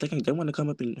crowd, if they want to come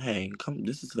up and hey, come.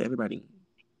 This is for everybody.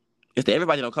 It's the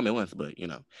everybody don't come at once, but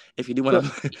if you do want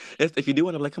Look, to, if you do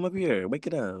want to like come up here, wake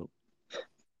it up.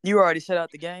 You already set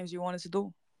out the games you wanted to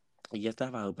do? Yes, I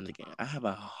have a whole bunch of games. I have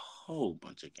a whole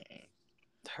bunch of games.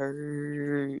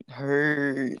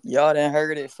 Heard. Y'all done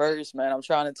heard it first, man. I'm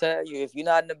trying to tell you. If you're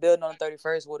not in the building on the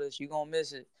 31st with us, you going to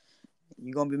miss it.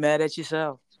 you going to be mad at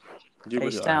yourself. You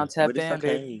really H-Town are, but tap it's in,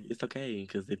 baby. okay. It's okay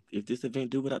because if this event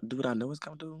do what I know it's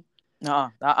gonna do.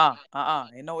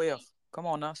 Ain't no if. Come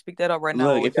on now. Speak that up right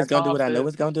now. Look, We if got it's gonna do what I know confidence.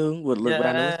 it's gonna do, look what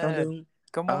I know it's gonna Yeah. do.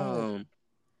 Come on. Um,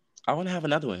 I want to have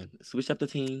another one. Switch up the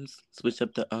teams. Switch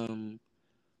up the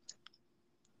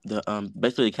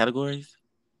basically the categories.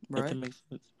 If that Right? makes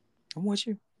sense. I'm with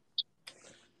you.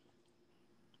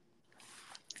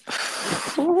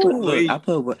 Look, Ooh-wee. I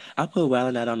put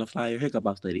Wildin' Out on the flyer. Here go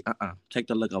boss lady. Take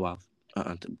the logo off.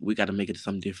 We got to make it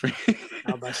something different.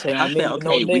 I was about to say I on me, said,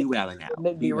 okay, we wilding out.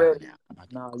 Nick We be ready. wilding out. How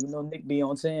about that? Nah, Nick be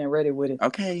on 10, ready with it.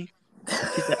 Okay.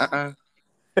 She said, uh.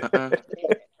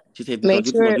 She said, make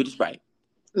we're sure gonna do this right.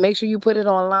 make sure you put it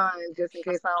online just in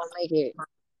case I don't make it.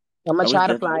 I'm gonna Oh, it's try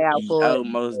to fly out definitely. for it. Oh,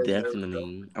 most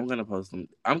definitely. I'm gonna post them.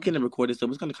 I'm getting recorded, so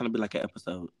it's gonna kind of be like an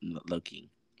episode, low key,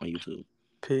 on YouTube.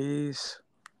 Peace.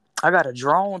 I got a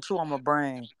drone too. I'm gonna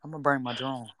bring my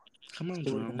drone. Come on,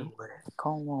 See what we can do drone. with it.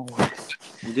 Come on with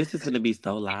it. This is gonna be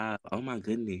so live. Oh my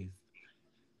goodness.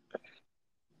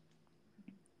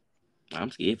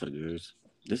 I'm scared for the girls.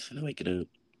 This is gonna wake it up.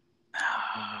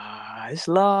 It's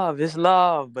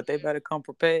love, but they better come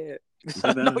prepared. Cause They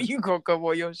I know better. you gonna come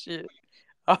on your shit.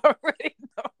 I already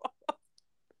know,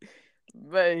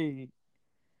 man.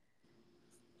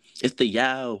 It's the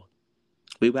yow.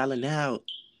 We wilding out.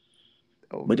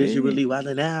 Oh But is you me, really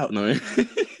wilding out? No.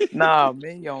 nah,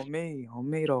 me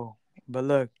though. But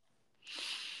look,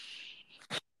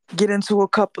 get into a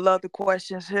couple other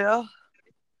questions here.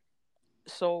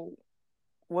 So,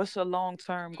 what's a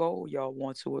long-term goal y'all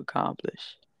want to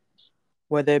accomplish?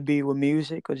 Whether it be with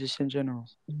music or just in general.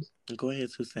 Go ahead,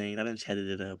 Hussein. I done chatted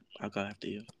it up. I'll go after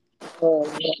you.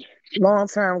 Long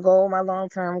term goal. My long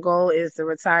term goal is to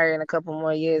retire in a couple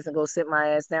more years and go sit my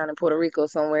ass down in Puerto Rico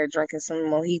somewhere drinking some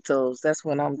mojitos. That's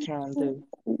what I'm trying to do.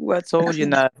 Ooh, I told you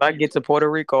not. If I get to Puerto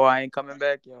Rico, I ain't coming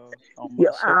back, y'all. On Yo,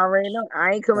 my I soul, already know.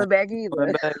 I ain't I coming back ain't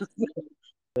coming either. back.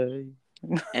 Hey.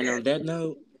 And on that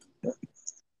note,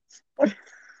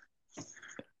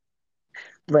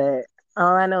 But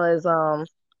all I know is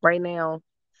right now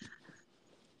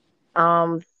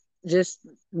um just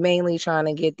mainly trying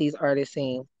to get these artists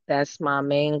seen. That's my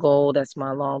main goal. That's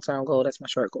my long term goal. That's my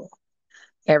short goal.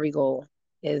 Every goal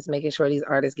is making sure these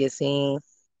artists get seen,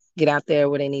 get out there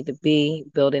where they need to be,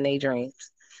 building their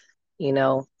dreams. You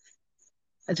know,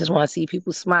 I just want to see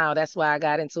people smile. That's why I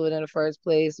got into it in the first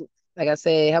place. Like I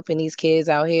said, helping these kids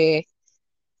out here,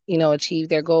 achieve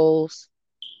their goals.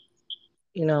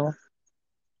 You know,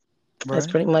 that's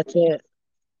Right? pretty much it.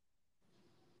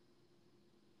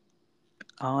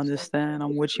 I understand.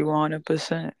 I'm with you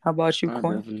 100%. How about you, I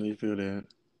Quinn? definitely feel that.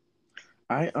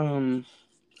 I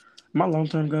my long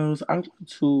term goals. I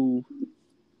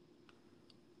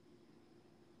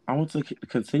want to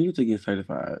continue to get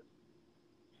certified.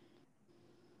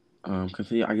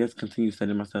 Continue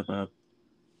setting myself up.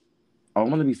 I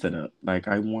want to be set up. Like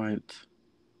I want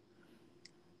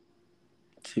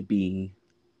to be,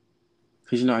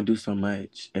 because I do so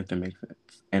much. If that makes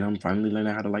sense, and I'm finally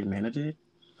learning how to like manage it.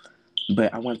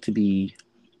 But I want to be,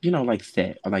 like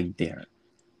set or like there.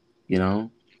 You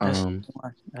know, That's um, the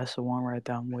one. That's the one right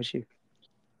there. I'm with you.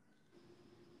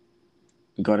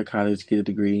 go to college, get a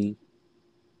degree,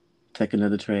 take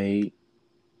another trade,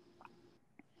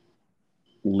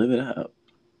 live it up,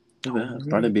 live it Oh, up,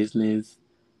 start a me. business.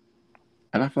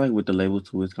 And I feel like with the label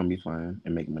too, it's gonna be fun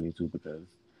and make money too because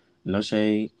no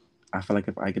shade. I feel like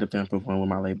if I get up there and perform with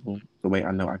my label the way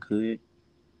I know I could,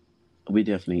 we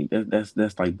definitely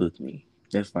that's like book me.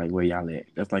 That's like where y'all at.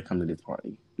 That's like come to this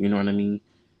party. You know what I mean?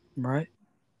 Right?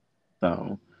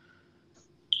 So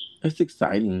it's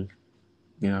exciting.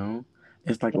 You know,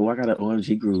 it's like oh I got an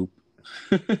OMG group.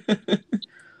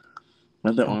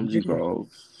 Another On OMG me.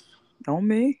 bros. On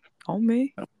me. On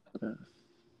me.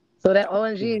 So that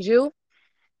ONG is you?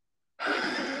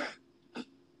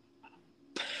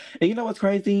 And you know what's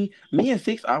crazy? Me and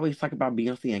Six always talk about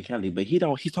Beyonce and Kelly, but he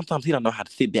don't. He sometimes he don't know how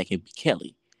to sit back and be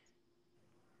Kelly.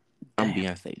 I'm Damn.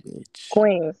 Beyonce, bitch.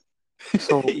 Queen.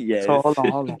 So Yes. hold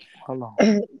on.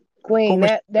 Who Queen,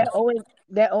 that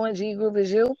Michelle? ONG group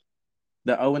is you?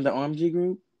 The O and the OMG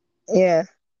group. Yeah.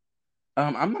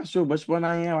 I'm not sure which one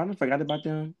I am. I don't forgot about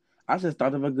them. I just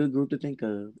thought of a good group to think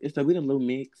of. It's a we the little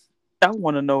mix. I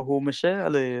want to know who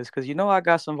Michelle is, cause you know I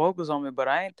got some vocals on me, but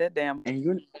I ain't that damn And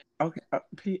you okay?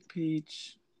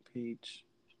 Peach, Peach,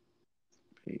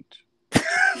 Peach.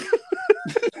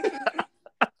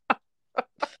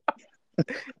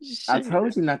 I shit.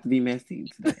 told you not to be messy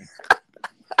today.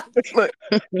 Look,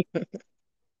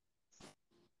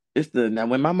 It's the now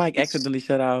when my mic accidentally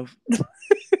shut off.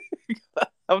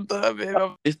 I'm done, baby.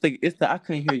 It's the I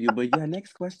couldn't hear you. But yeah,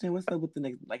 next question. What's up with the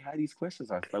next? Like how these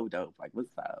questions are so dope. Like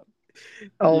what's up?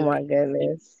 Oh Yeah. my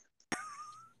goodness.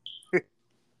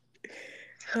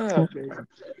 Oh, baby.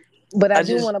 But I I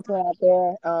do just want to put out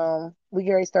there, we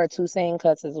get ready to start two saying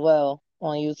cuts as well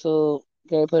on YouTube.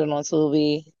 Get ready to put it on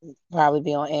Tubi, probably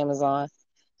be on Amazon.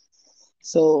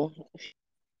 So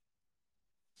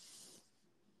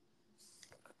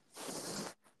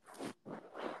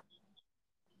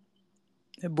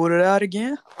boot it out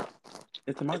again.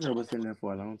 It's my girl was sitting there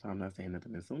for a long time not saying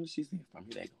nothing. As soon as she said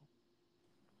something, here they go.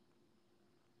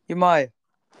 You might.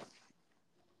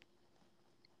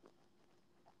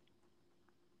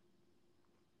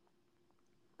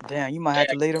 Damn, you might have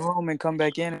to leave the room and come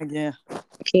back in again.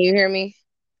 can you hear me?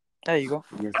 There you go.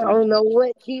 Yes, I we don't know can.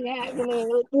 what keep happening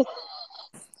with this.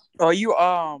 Are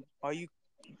you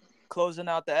closing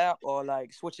out the app or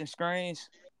like switching screens?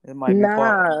 It might be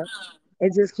part. Nah,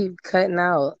 it just keeps cutting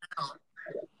out.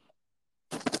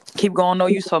 Keep going. No,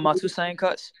 you talking about two same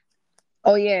cuts.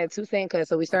 Oh yeah, two saying cuts.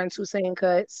 So we starting two saying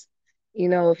cuts. You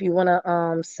know, if you wanna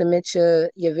submit your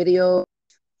video,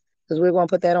 because we're gonna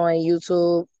put that on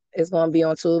YouTube. It's gonna be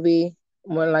on Tubi,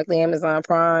 more than likely Amazon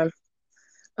Prime.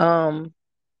 Um,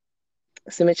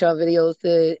 Submit your videos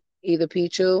to either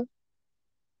Pichu,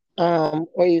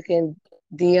 or you can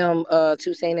DM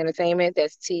Tusain Entertainment.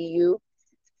 That's TUSAIN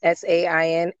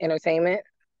Entertainment.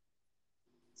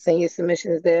 Send your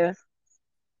submissions there.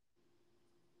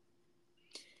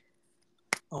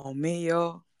 On me,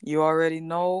 yo. You already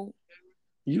know.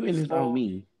 You in this on For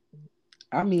me.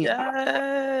 I mean, I'm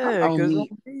yeah, on cause on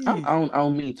me. I'm me.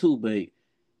 on me too, but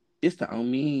it's the on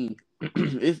me.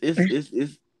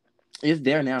 It's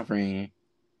there now, friend.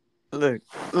 Look,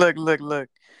 look.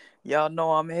 Y'all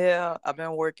know I'm here. I've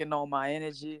been working on my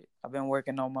energy. I've been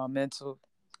working on my mental.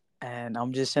 And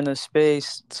I'm just in a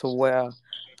space to where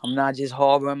I'm not just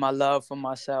harboring my love for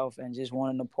myself and just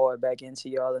wanting to pour it back into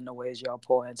y'all in the ways y'all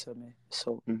pour into me.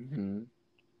 So Hmm.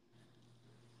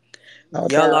 No y'all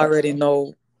doubt. already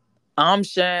know I'm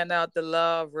sharing out the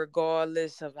love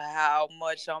regardless of how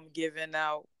much I'm giving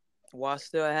out while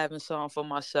still having something for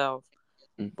myself.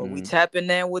 But we Hmm. tapping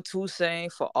in with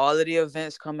Toussaint for all of the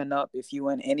events coming up. If you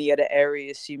in any of the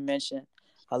areas she mentioned,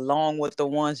 along with the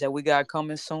ones that we got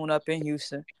coming soon up in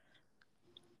Houston.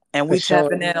 And For we sure.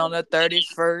 tapping in on the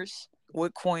 31st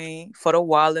with Queen for the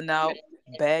Wildin' Out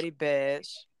Baddie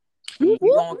Bash. Whoop,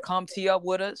 You whoop. gonna come tee up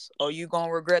with us or you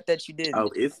gonna regret that you didn't?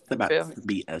 Oh, it's You about feel me? to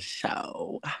be a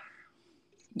show.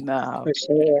 Nah. For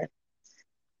sure.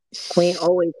 Queen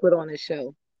always put on a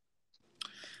show.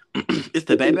 It's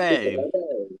the baby.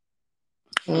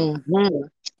 Hmm.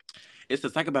 It's the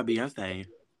talk about Beyonce.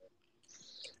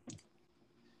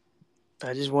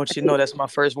 I just want you to know that's my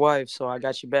first wife, so I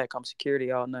got you back. I'm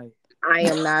security all night. I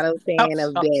am not a fan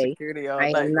of I'm Bay. security all I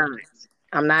am night. not.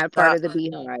 I'm not a part Nah. of the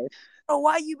Beehive. Oh,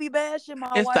 why you be bashing my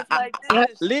It's the wife like I,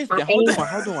 this? I listen. Hold ain't on.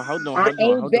 Hold on. Hold on. I Hold on.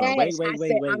 ain't Hold on. Wait. bash. Wait. I said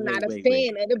Wait. Wait. I'm not Wait. a Wait.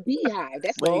 Wait. fan of the Beehive.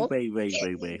 That's Wait. all. Wait. Wait.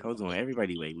 Wait. Wait. Hold on.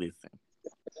 Everybody. Wait. Listen.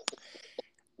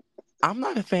 I'm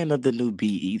not a fan of the new B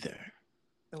either.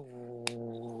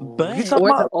 Ooh, you But talking Or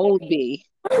the about? old B.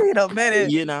 Wait a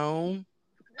minute. you know,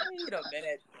 Wait a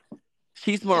minute.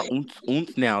 she's more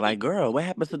oonce now. Like, girl, what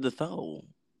happens to the soul?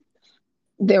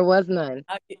 There was none.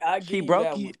 I give She you broke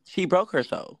that you. one. She broke her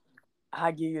soul.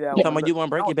 I give you that You talking one. about Look, you won't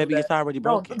break it, don't do baby? It's that. already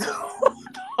Don't broken.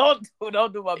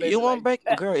 don't do my You baby won't like break,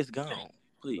 that. girl. It's gone.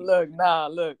 Please. Look, nah,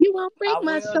 look. You won't break I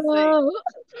my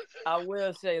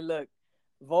will say, soul. look,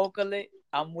 vocally,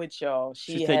 I'm with y'all.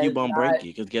 She She said you has won't not. break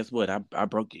it, cause guess what? I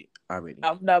broke it already.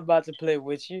 I'm not about to play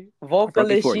with you. I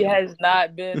broke it Vocally, for she you. has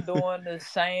not been doing the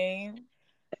same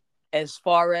as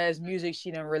far as music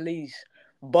she didn't release.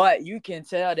 But you can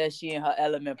tell that she in her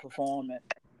element performing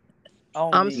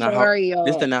on I'm me. Now, sorry, y'all.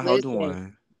 listen. Now, hold Listen,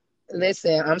 on.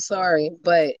 listen. I'm sorry,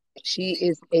 but she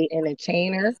is a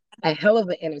entertainer, a hell of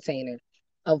an entertainer.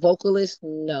 A vocalist,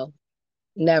 no.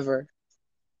 Never,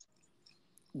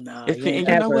 Nah, It's you ain't and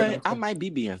you got know to say ever. what? them I two. might be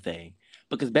Beyonce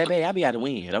because baby, I be out to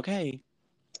win. Okay,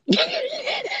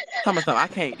 tell me something. I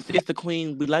can't. It's the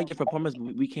queen. We like your performance,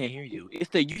 but we can't hear you. It's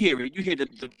the you hear it. You hear the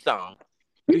song.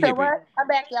 You You said hear it. what? I'm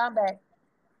back, y'all. I'm back.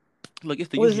 Look, it's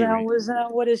the you What's hear that? it. What's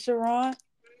that? What is Sharon?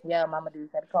 Yeah, Mama dude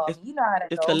had to call It's me. You know how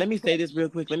that it's the. goes. Let me say this real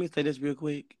quick. Let me say this real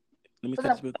quick. Let me What's say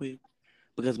this up? real quick.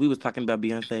 Because we was talking about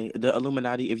Beyonce, the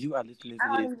Illuminati. If you are listening to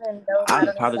I this, don't even know. I I don't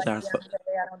even like apologize for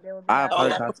Beyonce. I don't deal with I Beyonce. Oh, I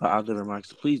apologize don't for all the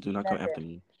remarks. Please do not come nothing. after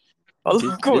me. oh,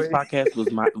 This Queen. podcast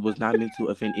was not meant to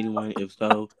offend anyone. If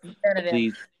so, None of them.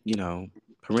 please,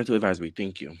 parental advisory.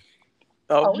 Thank you.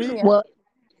 Oh, Oh, we me? being Well,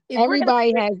 if we're gonna everybody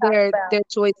sit has and talk about their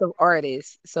choice of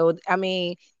artists, so I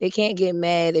mean, they can't get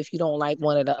mad if you don't like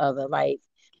one or the other. Like,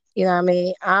 you know what I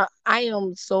mean? I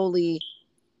am solely,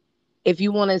 if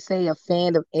you want to say a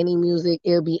fan of any music,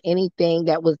 it'll be anything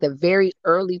that was the very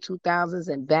early 2000s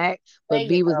and back, there but you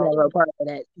B was go. never a part of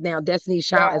that. Now, Destiny's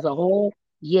Child That as a whole,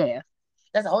 yeah.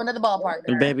 that's a whole nother ballpark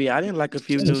And there. baby, I didn't like a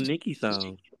few new Nicki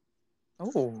songs.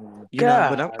 Oh,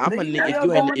 But I'm a golly. Now If y'all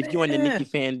you ain't going if you ain't a in. Nicki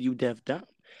fan, you deaf dumb.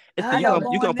 It's How the y'all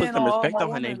you going gonna put in on some all respect my on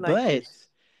her women name, like this?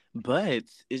 but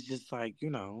it's just like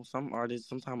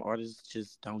sometimes artists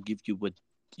just don't give you what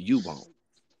you want.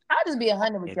 I'll just be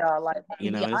 100 with It, y'all. Like to be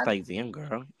it's honest, like damn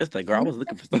girl. It's like girl, I mu- was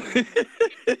looking for something.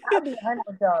 I'll be 100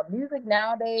 with y'all. Music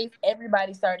nowadays,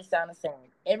 everybody started to sound the same.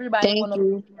 Everybody Thank want to.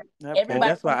 you. That And part. Everybody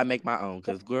that's why want I to. make my own.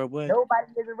 Cause girl, what? Nobody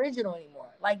is original anymore.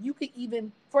 Like you could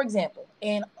even, for example,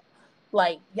 and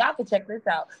like y'all can check this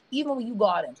out. Even when you go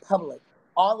out in public,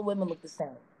 all the women look the same.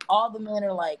 All the men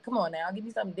are like, "Come on now, give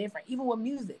me something different." Even with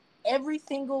music, every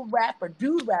single rapper,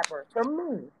 dude rapper, for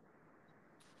me,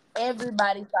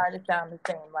 everybody started sounding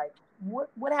the same. Like,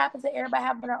 what happens to everybody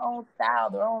having their own style,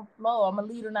 their own flow? I'm a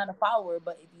leader, not a follower.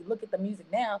 But if you look at the music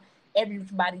now,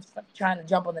 everybody's trying to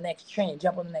jump on the next trend,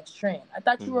 jump on the next trend. I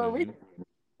thought you were Hmm. original.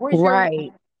 Where's your original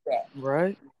Right. at?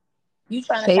 Right? You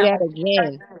trying to Say sound that like this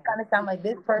person? again. You trying to sound like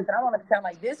this person? I want to sound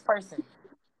like this person.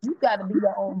 You got to be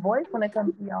your own voice when it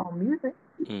comes to your own music.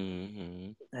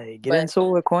 Hmm. Hey, get But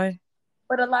into it, Queen.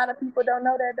 a lot of people don't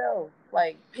know that though.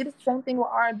 Like it's the same thing with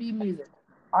R&B music.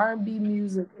 R&B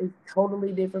music is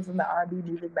totally different from the R&B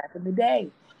music back in the day.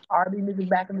 R&B music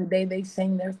back in the day, they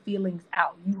sang their feelings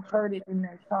out. You heard it in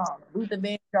their songs. Luther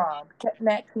Vandross,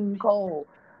 Nat King Cole,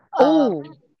 uh, Oh,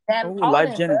 Oh, and all Life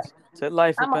them. Bro. Jennings. Set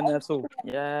life I'm up an in there too.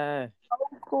 Yeah.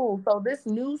 old school. So this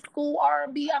new school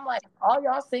R&B, I'm like, all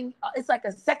y'all sing. It's like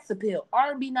a sex appeal.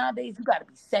 R&B nowadays, you got to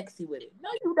be sexy with it. No,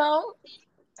 you don't.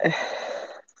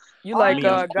 You like Me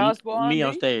on R&B. gospel me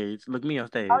on R&B? stage. Look, me on Oh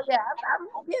stage. yeah,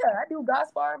 yeah, I do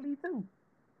gospel R&B too.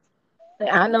 I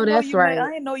I know didn't know that's you made. right. I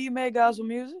didn't know you made gospel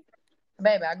music.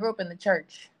 Baby, I grew up in the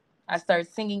church. I started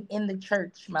singing in the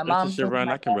church. My It's a mom sings, Sharon.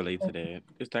 my I can dad relate to sings, that.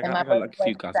 It's like and my I got brother like a plays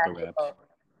few the gospel raps. saxophone.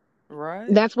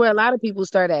 Right? That's where a lot of people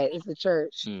start at, is the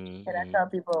church. And I Hmm. tell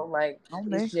people like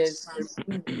On it's me. just it's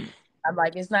music. I'm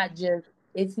like it's not just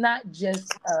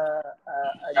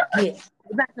a gift.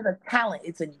 It's not just a talent.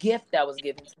 It's a gift that was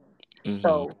given to me. Hmm.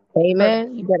 So for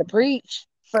Amen. You better preach.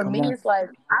 for Come me, on. it's like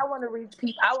I want to reach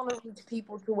people. I want to reach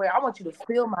people to where I want you to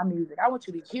feel my music. I want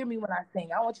you to hear me when I sing.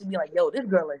 I want you to be like, "Yo, this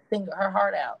girl is singing her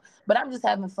heart out." But I'm just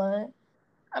having fun.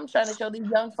 I'm trying to show these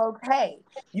young folks, hey,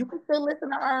 you can still listen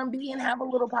to R&B and B and have a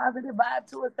little positive vibe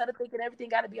to it instead of thinking everything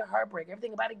got to be a heartbreak.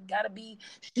 Everything about it got to be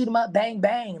shoot 'em up, bang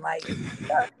bang. Like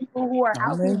there are people who are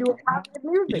On out here me. doing positive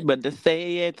music. But to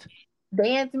say it,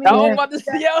 Dance I was Yeah. music. about to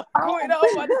say, yo, Queen. I Oh,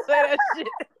 was about to say that shit.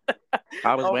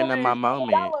 I was On waiting on my me.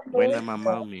 moment. y'all Waiting are on my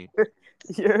moment.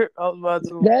 Yeah, I was about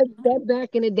to. That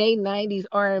back in the day, 90s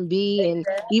R&B and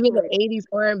even the exactly. 80s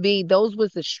R&B, those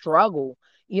was the struggle.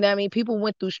 You know what I mean? People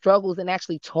went through struggles and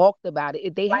actually talked about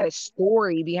it. They had Like a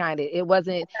story behind it. It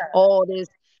wasn't yeah, all this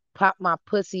pop my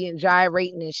pussy and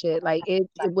gyrating and shit. Like my,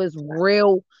 it was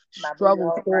real my booty struggle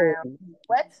hole stories. brown.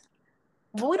 What?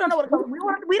 But we don't know what color. We don't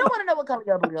want to know what color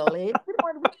your booty hole is. We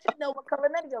should know what color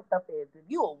none of your stuff is. If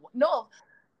you know,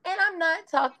 and I'm not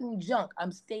talking junk.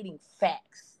 I'm stating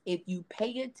facts. If you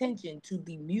pay attention to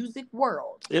the music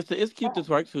world, It's cute to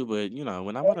twerk to, but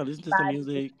when I want to listen to some everybody is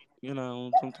music,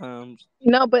 sometimes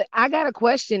No, but I got a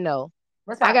question though.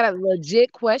 what's I up? got a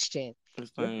legit question.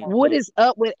 it's What's like up? What is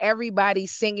up with everybody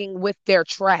singing with their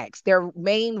tracks, their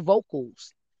main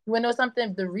vocals? You wanna know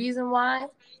something? The reason why,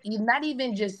 not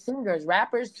even just singers,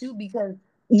 rappers too, because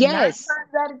Yes.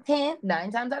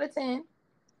 nine times out of ten,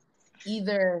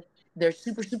 either they're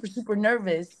super, super, super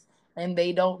nervous and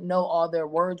they don't know all their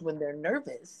words when they're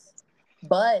nervous.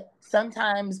 But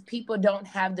sometimes people don't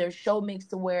have their show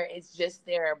mixed to where it's just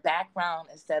their background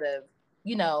instead of,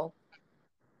 you know,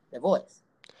 their voice.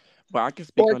 Well, I can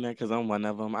speak Or on that because I'm one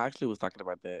of them. I actually was talking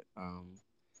about that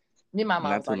Me and my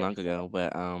mom not was too talking. long ago,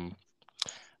 but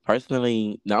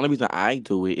personally, the only reason I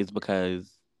do it is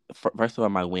because first of all,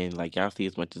 my win. Like y'all see,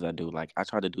 as much as I do, like I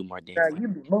try to do more Girl, dancing you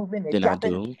be moving and than I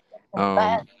jumping do. and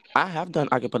fast. I have done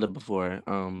acapella before.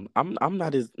 I'm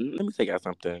not as. Let me tell you guys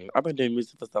something. I've been doing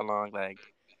music for so long. Like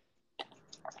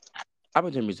I've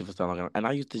been doing music for so long, and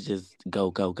I used to just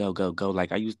go, go, go, go, go.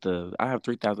 Like I used to. I have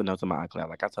 3,000 notes in my iCloud.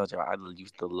 Like I told you, I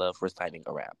used to love reciting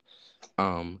a rap.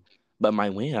 Um, but my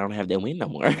win, I don't have that win no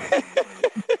more.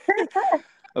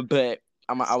 But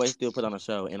I'm always still put on a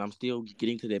show, and I'm still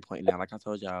getting to that point now. Like I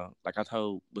told y'all, like I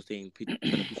told was saying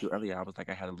telling people earlier, I was like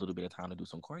I had a little bit of time to do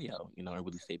some choreo, and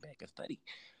really sit back and study.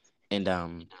 And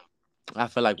I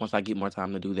feel like once I get more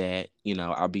time to do that,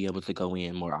 I'll be able to go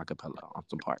in more acapella on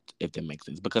some parts, if that makes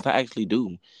sense. Because I actually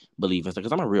do believe in stuff.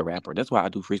 Because I'm a real rapper. That's why I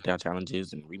do freestyle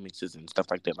challenges and remixes and stuff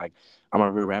like that. Like I'm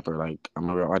a real rapper. Like I'm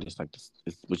a real artist. Like this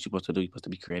is what you're supposed to do. You're supposed to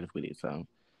be creative with it. So,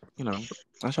 you know,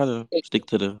 I try to stick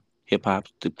to the hip hop,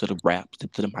 stick to the rap,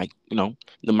 stick to the mic.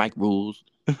 The mic rules.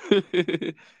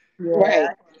 Yeah, right.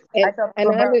 And I told and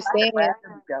people, I bro, I can understand rap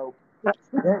and be dope. I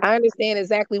Yeah. I understand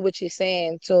exactly what you're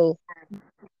saying. So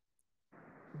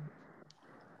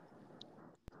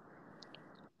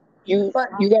But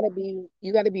you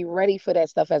gotta be ready for that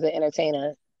stuff as an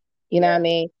entertainer. You know what I yeah,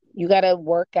 mean? You gotta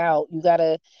work out.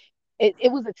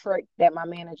 It was a trick that my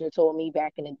manager told me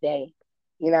back in the day.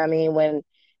 You know what I mean? When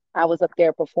I was up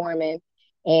there performing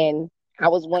and I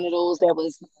was one of those that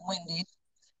was winded.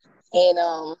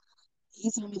 And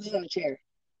he told me lay on the chair.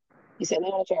 He said, lay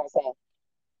on the chair and sing.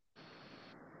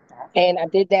 And I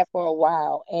did that for a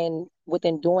while. And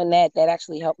within doing that, that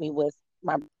actually helped me with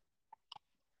my,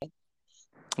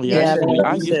 Yeah, you I know Yeah, what used I to so be. mean?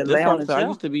 I you used. said That's lay what on I'm the saying. I chair.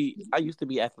 used to be. I used to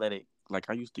be athletic. Like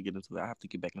I used to get into it. I have to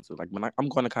get back into it. Like when I'm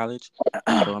going to college, so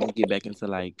I'm gonna get back into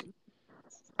like.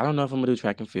 I don't know if I'm gonna do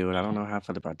track and field. I don't know how I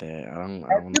feel about that. I don't. I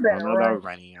if don't. you I don't better know run, about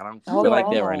running. I don't Hold feel on, like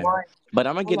hold that you right on. now. run. But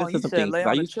I'm gonna Hold get on. into You some said things lay because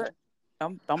I on the used. chair.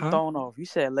 I'm Huh? thrown off. You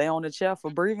said lay on the chair for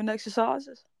breathing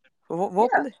exercises? For Yeah.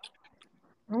 vocally?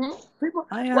 People,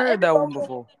 I ain't well, heard that one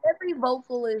before. every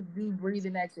vocalist do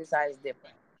breathing exercise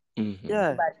different. Mm-hmm. Yeah.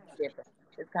 Everybody's different.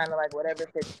 It's kind of like whatever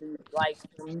fits for you. Like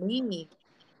for me,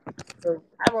 'cause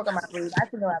I work on my breathing. I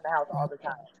sit around the house all the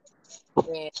time,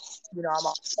 and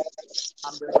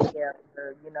I'm doing hair,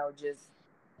 or just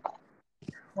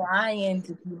trying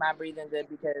to keep my breathing good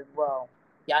because, well,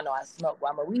 y'all know I smoke.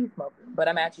 Well, I'm a weed smoker, but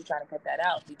I'm actually trying to cut that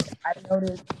out because I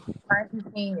noticed trying to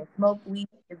sing and smoke weed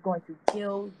is going to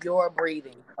kill your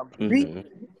breathing Mm-hmm.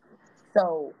 completely.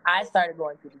 So I started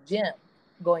going to the gym.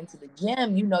 Going to the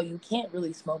gym, you can't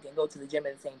really smoke and go to the gym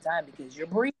at the same time because you're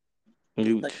breathing.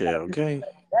 You So you chill, gotta do okay?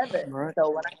 it together. Right. So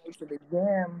when I go to the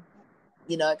gym,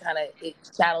 it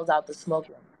shadows out the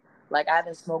smoking. Like I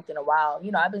haven't smoked in a while.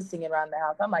 I've been singing around the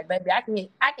house. I'm like, baby, I can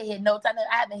hit notes. I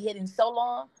haven't hit in so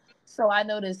long. So I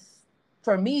notice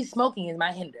for me, smoking is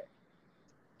my hinder.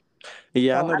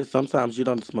 Yeah, I So noticed sometimes you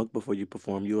don't smoke before you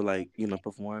perform. You'll like,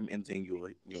 perform and then you'll.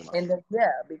 and then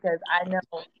yeah, because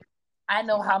I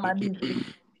know how my music is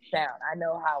sound. I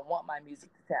know how I want my music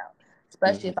to sound.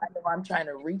 Especially if Mm-hmm. I know I'm trying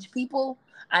to reach people,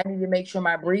 I need to make sure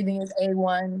my breathing is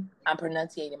A1. I'm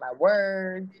pronunciating my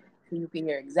words so you can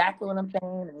hear exactly what I'm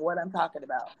saying and what I'm talking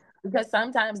about. Because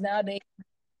sometimes nowadays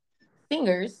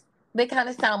singers, they kind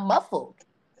of sound muffled.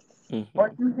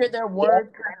 Or Mm-hmm. you hear their Yeah, words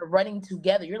kind of running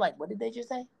together. You're like, what did they just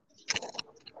say?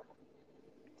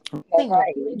 that's Singer,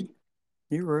 right. please.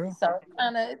 You real? So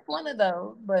it's one of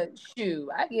those. But shoot,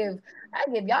 I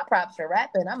give y'all props for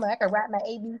rapping. I can rap my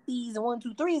ABCs and 1,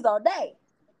 2, 3s all day.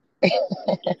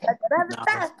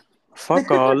 Nah.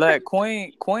 Fuck all that.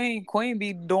 Queen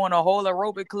be doing a whole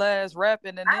aerobic class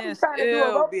rapping and I then be trying to do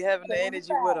still be aerobics having the on the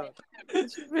energy with her. side.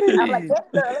 What you I'm like, mean? yes,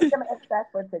 girl, let's get my exercise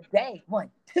for today. 1,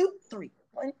 2, 3.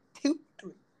 1, 2,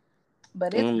 3.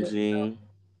 But it's good. OMG.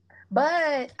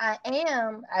 But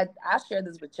I'll share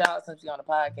this with y'all since we're on the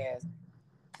podcast.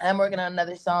 I'm working on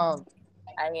another song.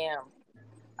 I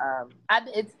am.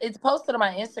 It's posted on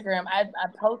my Instagram. I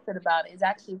posted about it. It's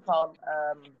actually called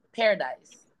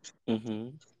Paradise. Mm-hmm.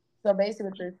 So basically,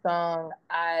 with this song,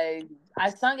 I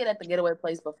sung it at the Getaway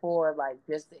place before, like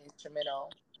just the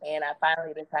instrumental, and I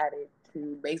finally decided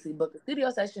to basically book a studio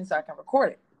session so I can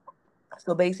record it.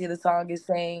 So basically, the song is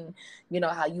saying,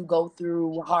 how you go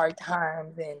through hard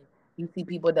times and you see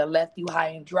people that left you high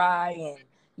and dry, and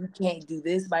you can't do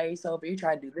this by yourself, or you're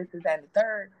trying to do this, that, and the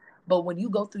third. But when you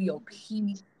go through your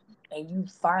peace and you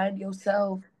find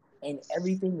yourself and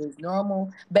everything is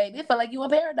normal, baby, it feel like you in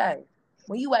paradise.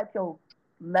 When you at your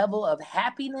level of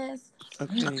happiness,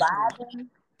 you Okay. vibing,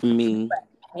 Me.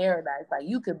 paradise. Like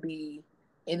you could be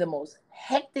in the most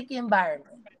hectic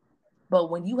environment. But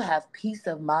when you have peace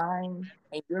of mind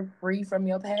and you're free from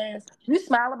your past, you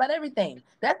smile about everything.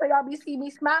 That's why y'all be see me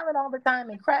smiling all the time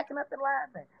and cracking up and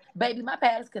laughing. Baby, my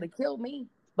past could have killed me,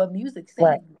 but music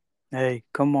Right. saved me. Hey,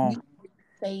 come on, Music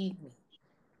saved me.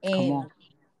 come on.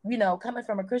 And coming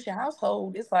from a Christian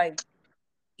household, it's like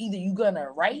either you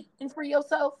gonna write and free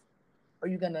yourself or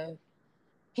you gonna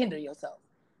hinder yourself.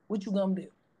 What you gonna do?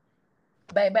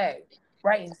 Baby,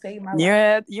 write and save my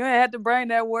life. You ain't had to bring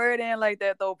that word in like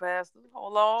that though, Pastor.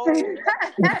 Hold on.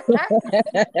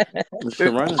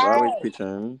 Sharon is always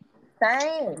preaching.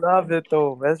 Same. Love it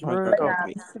though. That's Like that But real. nah,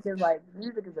 coffee.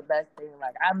 music is the best thing.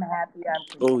 Like I'm happy, I'm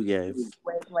Oh content. yes.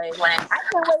 Wait.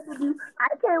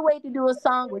 I can't wait to do a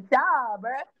song with y'all,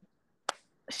 bruh.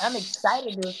 I'm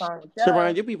excited to do a song with Sharon,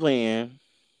 y'all. you be playing.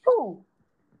 Who?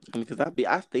 Because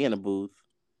I stay in the booth.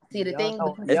 See the thing,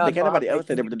 but It's Y'all the know can't I nobody ever make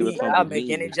say they any to do a beat. song I with make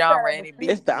any me. genre, any beat.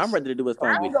 It's the I'm ready to do a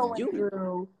song with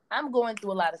you. I'm going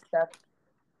through a lot of stuff,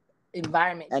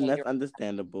 environment And change. that's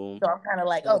understandable. So I'm kind of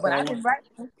like, oh, but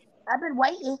I've been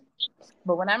waiting.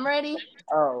 But when I'm ready,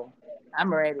 oh,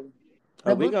 I'm ready.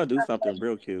 Oh, The we booth, gonna do something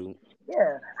real cute.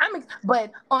 yeah.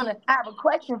 But I have a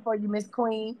question for you, Miss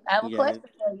Queen. I have a Yes. question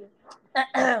for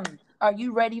you. Are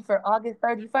you ready for August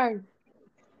 31st?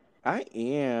 I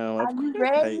am. Are Of you course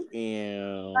I ready?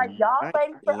 Are am. y'all I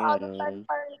ready for August am.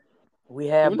 31st? We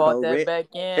had You bought know, that red back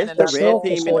in, it's and the For I red sure, for told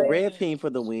team and the sure. red Queen, team for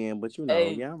the win, but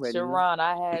hey, yeah, I'm ready. Sharon,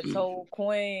 I had told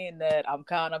Queen that I'm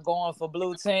kind of going for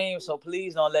blue team, so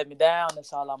please don't let me down.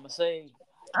 That's all I'm gonna say.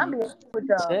 I'm being with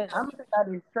y'all. Said I'm gonna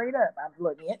tell you straight up. I'm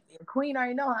looking. Queen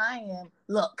already know how I am.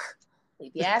 Look,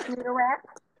 if you ask me to rap,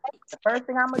 the first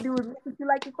thing I'm gonna do is look at you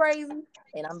like you're crazy,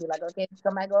 and I'm gonna be like, okay,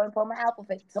 somebody go and put my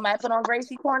alphabet. Somebody put on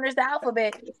Gracie Corners the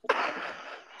alphabet.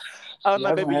 Oh no,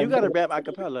 y'all baby, gonna you have gotta to. rap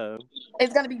acapella.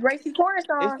 It's gonna be Gracie Corner It's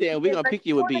song. then we Yeah, gonna Gracie pick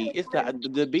you a Corner beat. It's again.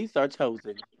 the beats are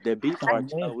chosen. The beats are Man.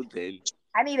 chosen.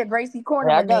 I need a Gracie Hey,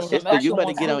 I Cornerman got in It's some the you extra better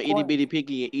ones get too, on itty Queen. bitty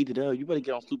picky and eat it up. You better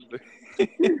get on super.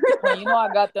 Queen, you know I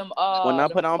got When I them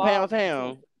put on five Pound of them too.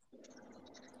 Town,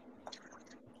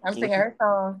 I'm singing what you her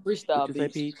song. what Freestyle you say,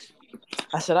 beats. Peach?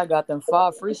 I said I got them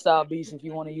five freestyle beats if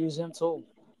you want to use them too.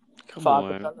 Come For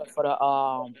on. acapella for the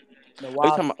Are you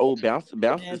wild talking about old bounce?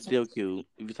 Bounce is dancing. still cute.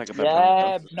 If you talk about bounce,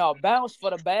 Yeah, bounce. no, bounce for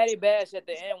the baddie bash at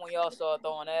the end when y'all start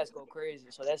throwing ass go crazy.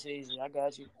 So that's easy. I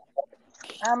got you.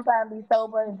 I'm trying to be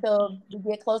sober until we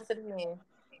get close to the end,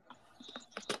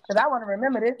 cause I want to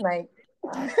remember this night.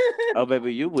 Oh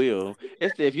baby, you will.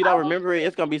 It's if you I don't will remember it,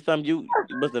 it's gonna be some you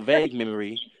it was a vague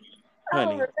memory, I will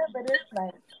honey. remember this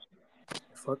night.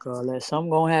 Fuck all that. Something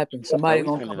gonna happen. Oh, Somebody we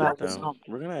gonna turning come it up out with though.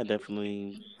 something. We're gonna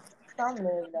definitely. Something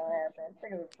is gonna happen. I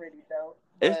think it was pretty dope.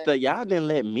 It's But the y'all didn't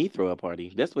let me throw a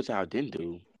party. That's what y'all didn't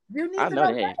do. you need I to know know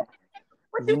that. that.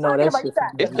 What You you know talking that about? You shit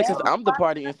got finna It's be because something. I'm the the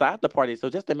party inside the party. So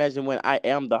just imagine when I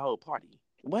am the whole party.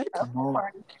 What? Come on.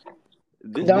 party.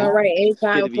 Come Darn This on. right.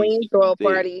 Anytime should be Queen throw a sick.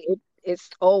 party, it's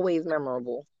always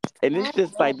memorable. And it's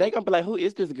just like they gonna be like, who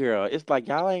is this girl? It's like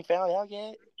y'all ain't found out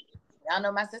yet. Y'all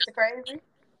know my sister crazy.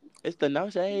 It's the no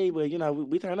shade, but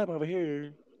we turn up over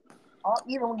here.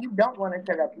 Even when you don't want to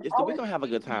shut up, you It's the we always. gonna have a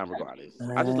good time regardless.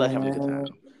 I just love having a good Man,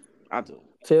 time. I do.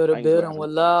 fill the I enjoy building having a with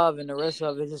good time. love, and the rest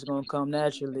of it just gonna come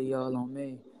naturally, y'all on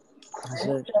me. That's It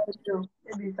it. do.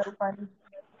 It'd be so funny.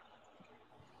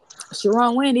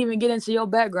 Sharon, we ain't even get into your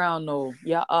background though.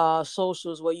 Your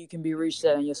socials where you can be reached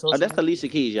at and your Oh, social that's media. Alicia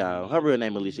Keys, y'all. Her real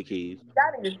name Alicia Keys.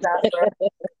 Y'all need to stop, bro.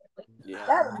 Yeah.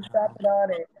 Y'all need to stop with all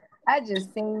that. I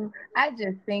just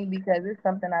sing because it's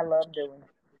something I love doing.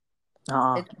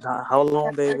 It's Hold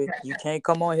on, baby. You can't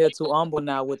come on here too humble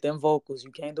now with them vocals.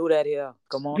 You can't do that here.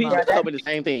 Come on Peach now. bro, just told me the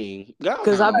same thing. Go on.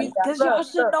 Cause y'all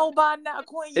should look, know by now,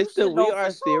 Queen. You It's the should we know for are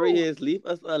sure. serious. Leave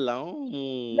us alone.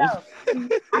 yo, see,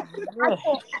 Yeah.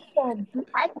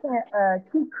 I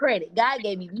can't keep credit. God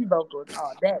gave me these vocals.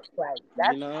 Oh, that's like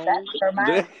You know?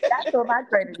 that's where my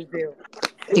credit is due.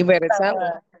 You better So tell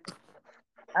them.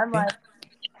 I'm like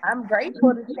I'm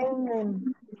grateful to sing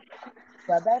and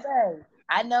but baby,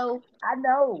 I know.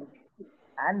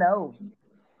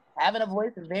 Having a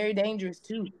voice is very dangerous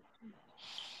too.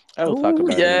 Oh, talk Ooh,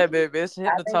 about yeah, it. baby. It's a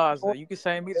Having a hypnotizer. voice, You can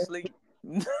sing me to sleep.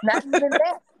 not even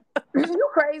that. You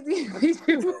crazy?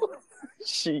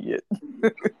 Shit.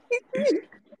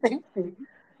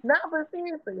 No, but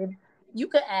seriously, if you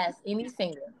could ask any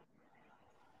singer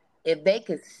if they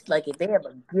could, like, if they have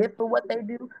a gift for what they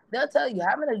do, they'll tell you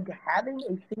having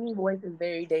a singing voice is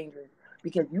very dangerous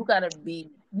because you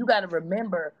gotta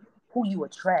remember who you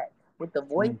attract. With the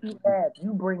voice you have,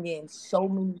 you bring in so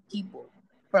many people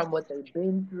from what they've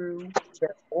been through,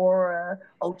 their aura.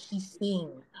 Oh, she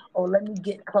sings. Oh, let me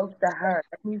get close to her.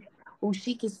 Oh,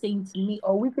 she can sing to me.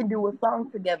 Oh, we can do a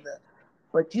song together.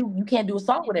 but you can't do a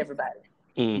song with everybody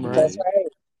Right. That's Mm-hmm. right.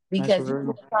 That's because you do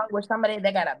real. a song with somebody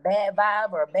that got a bad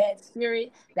vibe or a bad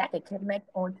spirit that could connect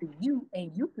onto you,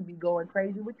 and you could be going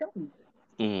crazy with your music.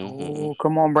 Mm-hmm. Oh,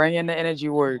 come on, bring in the energy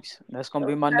works. That's gonna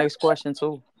be So my next question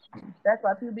too. that's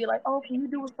why people be like, "Oh, can you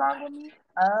do a song with me?"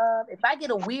 If I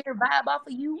get a weird vibe off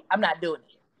of you, I'm not doing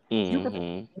it. You can say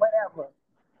Mm-hmm. whatever.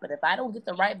 But if I don't get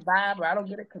the right vibe or I don't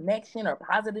get a connection or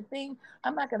positive thing,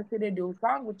 I'm not gonna sit there and do a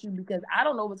song with you because I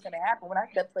don't know what's gonna happen when I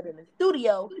step foot in the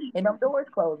studio and them doors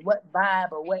closed. What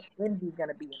vibe or what energy is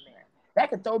gonna be in there? That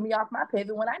could throw me off my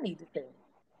pivot when I need to sing.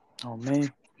 Oh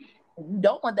man. And you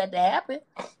don't want that to happen.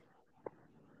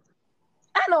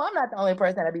 I know I'm not the only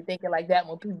person that be thinking like that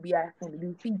when people be asking to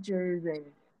do features and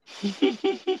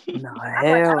Nah, I'm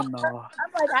like, hell no.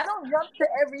 I don't jump to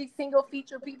every single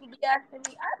feature people be asking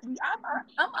me.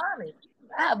 I'm honest.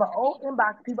 I have an old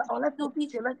inbox. People, oh, let's do a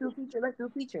feature. Let's do a feature. Let's do a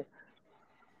feature.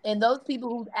 And those people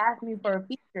who've asked me for a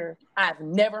feature, I've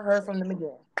never heard from them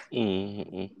again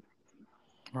Mm-hmm.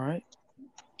 Right.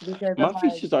 because I'm My like,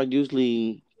 features are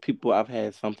usually people I've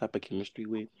had some type of chemistry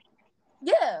with.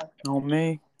 yeah, On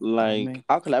me. On Like me.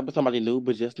 I'll collab with somebody new,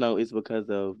 but just know it's because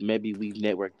of maybe we've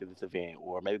networked at this event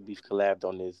or maybe we've collabed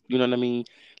on this. You know what I mean?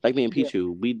 Like me and yeah,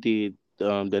 Pichu, we did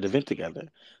that event together.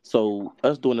 So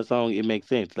us doing the song, it makes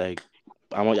sense. Like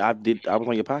I was on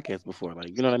your podcast before.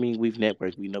 Like you know what I mean? We've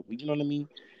networked. We know you know what I mean?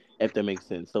 If that makes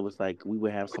sense. So it's like we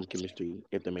would have some chemistry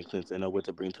if that makes sense and know what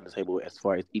to bring to the table as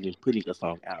far as even putting a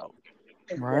song out.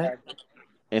 Right. exactly.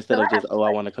 Instead So I of have just, oh, I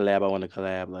want to collab, I want to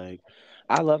collab. Like,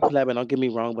 I love collabing. Don't get me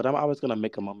wrong, but I'm always gonna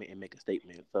make a moment and make a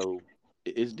statement. So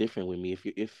it's different with me.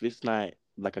 If it's not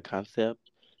like a concept,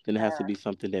 then it has to uh, be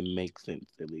something that makes sense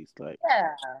at least. Like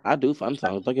yeah, I do fun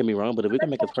songs. Don't get me wrong, but if we're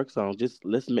gonna make a twerk song, just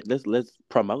let's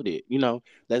promote it. You know,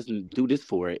 do this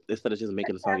for it instead of just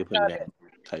making a song and ask putting it others. out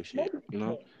type shit. Maybe You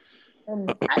know.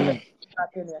 and I just my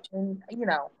opinion, and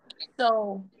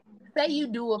so say you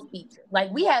do a feature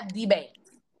like we have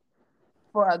debates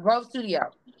for a Grove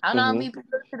Studio. I don't know how Mhm. many people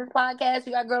listen to this podcast.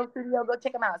 You got Grove Studio, go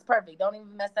check them out. It's perfect. Don't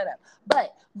even mess that up.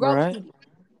 But Grove Right. Studio,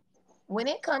 when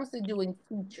it comes to doing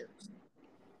features,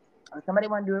 or somebody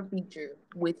want to do a feature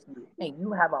with you, and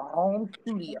you have a home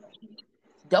studio,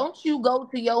 don't you go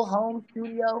to your home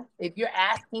studio if you're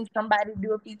asking somebody to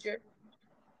do a feature?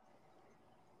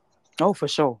 Oh, for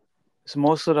sure. So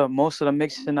most of the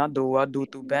mixing I do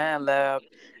through Band Lab,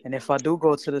 and if I do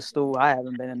go to the stool, I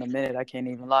haven't been in a minute. I can't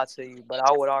even lie to you, but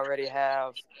I would already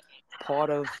have part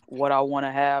of what I want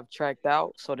to have tracked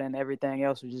out. So then everything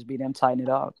else would just be them tighten it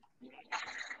up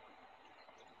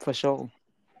for sure.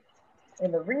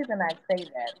 And the reason I say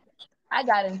that, I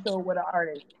got into it with an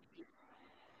artist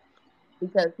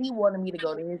because he wanted me to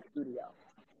go to his studio.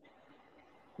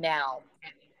 Now,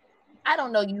 I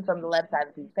don't know you from the left side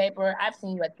of the piece of paper. I've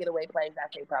seen you at Getaway Place, I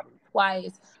say probably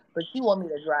twice, but you want me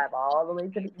to drive all the way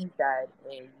to the east side,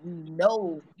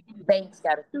 and Banks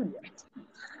got a studio.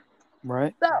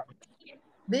 Right. So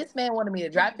this man wanted me to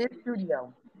drive to his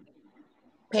studio,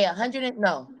 pay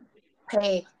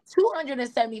pay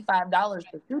 $275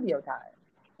 for studio time,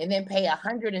 and then pay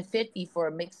 150 for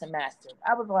a mix and master.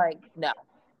 I was like, no.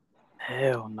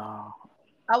 Hell no.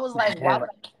 I was like, why Hell, would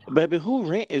Baby, who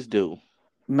rent is due?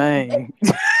 I? man.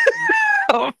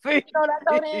 Oh, man. What I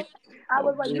told him? I Oh,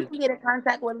 was like, you man. can get in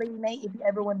contact with Lady Nate if you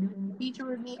ever want to do any feature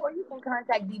with me, or you can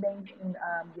contact D Banks and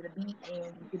get a beat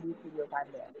and you can do studio time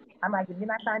there. I'm like, if you're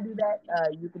not trying to do that,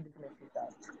 you can dismiss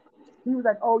yourself. He was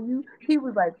like, he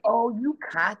was like, oh, you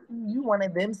cocky, you one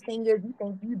of them singers, you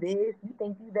think you this, you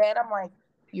think you that. I'm like,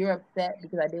 you're upset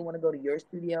because I didn't want to go to your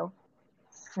studio.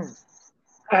 Hmm.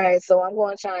 All right, so I'm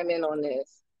going to chime in on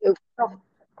this. So,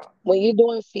 When you're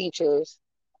doing features,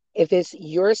 if it's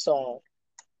your song,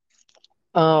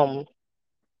 um,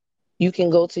 you can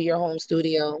go to your home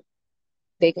studio.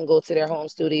 They can go to their home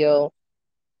studio,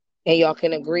 and y'all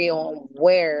can agree on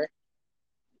where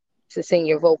to sing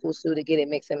your vocals to get it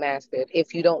mixed and mastered.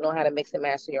 If you don't know how to mix and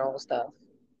master your own stuff,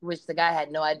 which the guy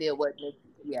had no idea what mix.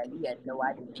 Yeah, he had no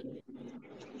idea.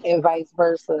 and vice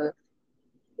versa.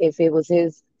 If it was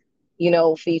his,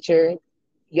 feature,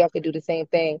 y'all could do the same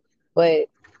thing. But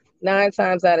 9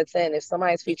 times out of 10, if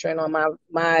somebody's featuring on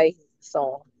my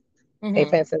song, hey,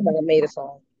 for Mm-hmm. instance, I made a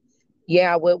song.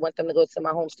 Yeah, I would want them to go to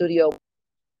my home studio.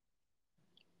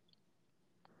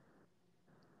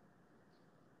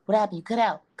 What happened? You cut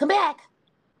out. Come back.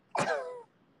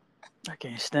 I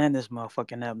can't stand this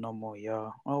motherfucking app no more,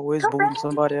 y'all. Always Come booting back.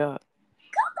 somebody out.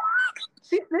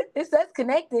 It says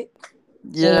connected.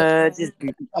 Mm, Yeah, just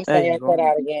be. I'm There sorry, I you cut go.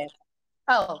 out again.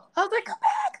 Oh, I was like, come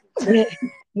back.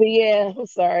 But yeah, I'm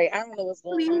sorry. I don't know what's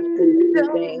going on with Please this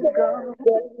thing. don't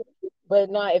go. But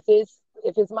no, if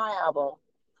it's my album,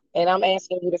 and I'm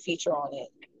asking you to feature on it.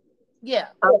 Yeah,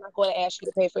 I'm not going to ask you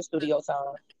to pay for studio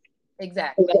time. You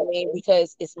exactly. know what I mean?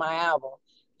 Because it's my album.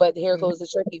 But here Mhm. goes the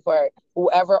tricky part.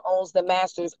 Whoever owns the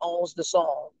masters owns the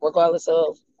song, regardless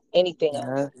of anything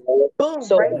Yeah, else. Boom,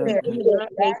 So right if yeah, you there. do not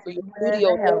pay That's for your where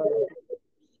studio the hell it time, is.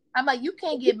 I'm like, you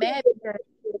can't get mad because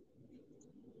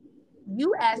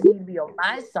you asked me to be on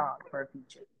my song for a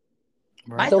feature.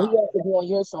 My right. so he song. has to be on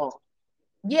your song.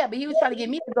 Yeah, but he was trying to get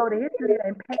me to go to his studio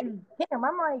and pay him.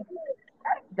 I'm like,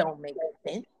 that don't make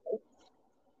sense.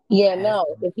 Yeah, Yeah,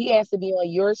 no. If he has to be on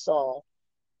your song,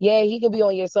 yeah, he could be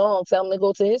on your song. Tell him to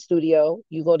go to his studio.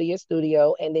 You go to your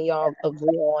studio, and then y'all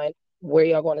agree on where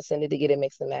y'all going to send it to get it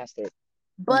mixed and mastered. yeah.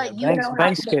 But you Banks, know how,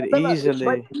 Banks could but look,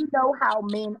 but easily. you know how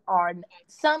men are.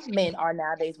 Some men are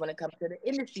nowadays when it comes to the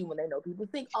industry. When they know people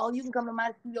think, oh, you can come to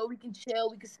my studio, we can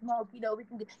chill, we can smoke, we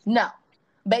can. No,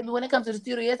 baby, when it comes to the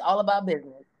studio, it's all about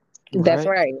business. That's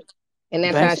Right. right, and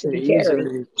that's how it Banks should could be carried.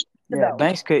 easily. To Yeah, go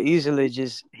Banks could easily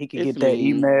just he could It's get that me.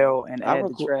 email and I add the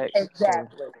record. tracks. So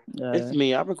exactly. It's yeah,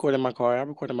 me. I record in my car. I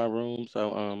record in my room.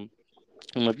 So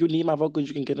if you need my vocals,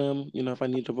 you can get them. If I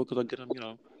need your vocals, I'll get them.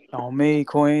 on me,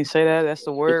 Queen. Say that. That's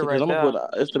the It's word because right I'm gonna there.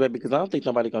 put it's the best because I don't think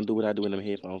nobody gonna do what I do in them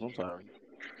headphones. I'm sorry.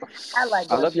 I like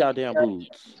I going love to the y'all damn studio.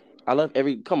 boots. I love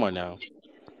every. Come on now.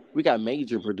 We got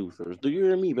major producers. Do you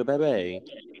hear me, baby?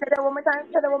 Say that one more time.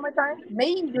 Say that one more time.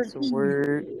 Major That's the keys.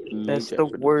 word. That's Major the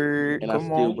producers. word. And I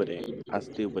Come still on, wouldn't. I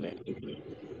still wouldn't.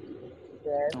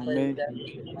 Yeah, it's on crazy me. that.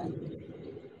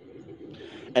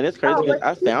 And it's crazy Oh, because but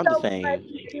I you sound the know what? same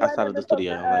You outside of the never from the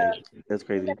studio. Like that's you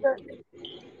crazy. never.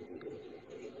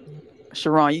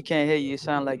 Sharon, you can't hear you. You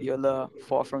sound like you're a little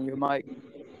far from your mic.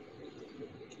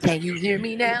 Can you hear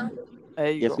me now?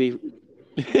 There you Yes, go. we.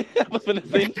 I was gonna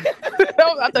sing.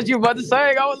 I thought you were about to sing.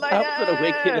 I was like, I was gonna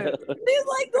wake it yeah. up. He's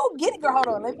like, go get it, girl. Hold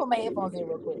on. Let me put my headphones in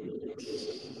real quick.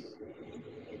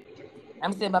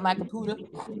 I'm sitting by my computer.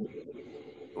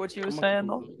 What you were I'm a saying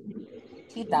though? computer.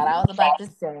 She thought I was about to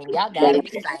sing. Y'all got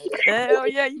excited. Hell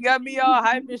yeah, you got me all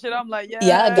hype and shit. I'm like, Y'all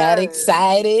got yeah.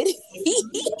 excited.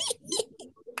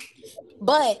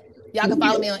 But y'all can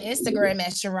follow me on Instagram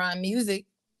at Sharon Music.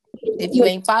 If you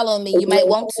ain't following me, you might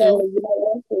want to.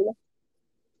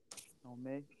 On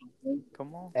me.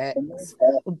 Come on. Thanks.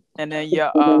 And then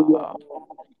your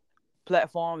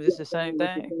platforms, it's the same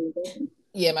thing.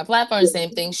 Yeah, my platform is the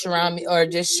same thing, Sharon, or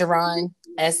just Sharon,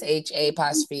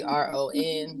 SHARON.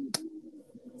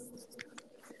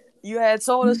 You had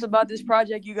told us about this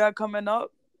project you got coming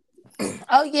up.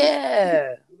 Oh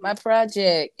yeah, my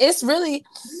project. It's really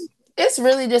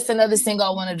just another single I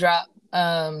want to drop.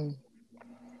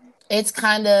 It's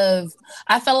kind of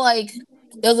I felt like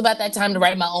it was about that time to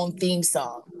write my own theme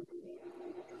song.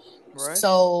 Right?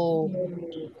 So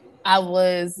I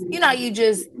was, you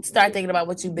just start thinking about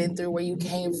what you've been through, where you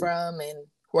came from, and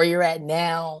where you're at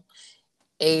now.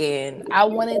 And I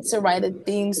wanted to write a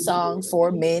theme song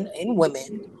for men and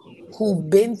women who've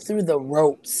been through the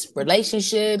ropes,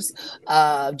 relationships,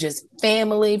 just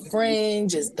family,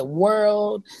 friends, just the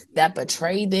world that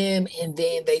betrayed them. And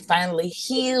then they finally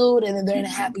healed and then they're in a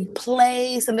happy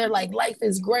place and they're like, life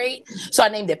is great. So I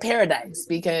named it Paradise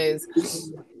because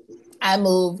I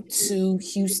moved to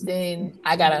Houston.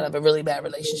 I got out of a really bad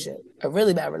relationship, a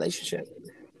really bad relationship.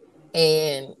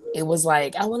 And it was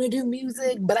like, I want to do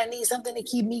music, but I need something to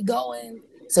keep me going.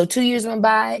 So 2 years went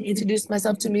by, introduced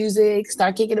myself to music,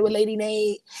 start kicking it with Lady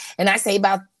Nate. And I say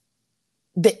about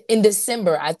in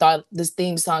December, I thought this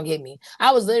theme song hit me.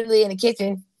 I was literally in the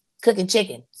kitchen cooking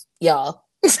chicken, y'all.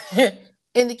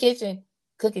 In the kitchen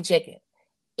cooking chicken.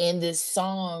 And this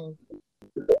song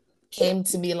came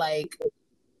to me like,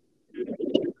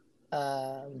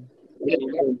 um,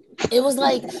 it was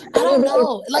like, I don't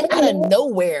know, like out of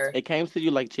nowhere. It came to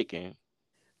you like chicken.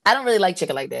 I don't really like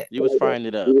chicken like that. You was frying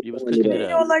it up. You was cooking it You up,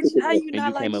 don't like how you and not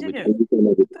you like came up with chicken?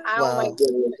 it. I don't like Well,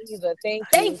 chicken either. Thank you.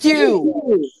 thank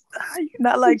you. How you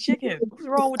not like chicken? What's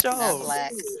wrong with Not y'all?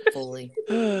 black fully.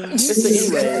 Mister,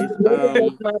 anyways,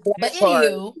 That's my But bad part.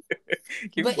 anywho,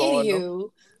 Keep going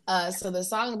though. so the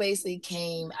song basically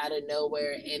came out of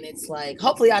nowhere, and it's like,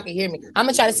 hopefully y'all can hear me. I'm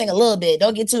gonna try to sing a little bit.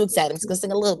 Don't get too excited. I'm just gonna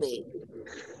sing a little bit.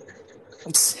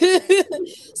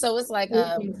 So it's like,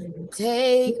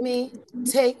 take me,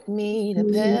 take me to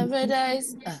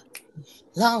paradise.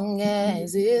 Long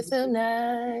as it feels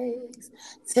nice.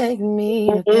 Take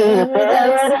me to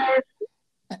paradise.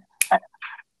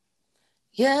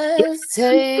 Yes,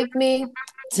 take me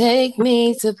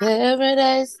to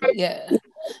paradise. Yeah.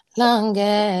 Long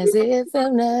as it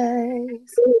feels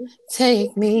nice.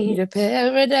 Take me to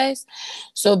paradise.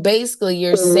 So basically,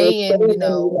 you're saying,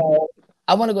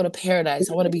 I want to go to paradise.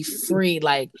 I want to be free.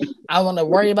 Like, I want to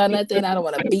worry about nothing. I don't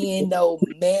want to be in no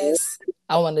mess.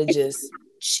 I want to just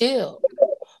chill.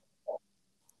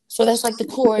 So that's like the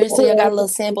chorus. So y'all got a little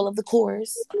sample of the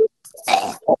chorus.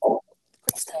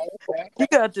 You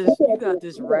got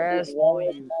this rasp on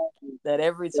you that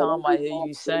every time I hear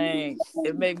you sing,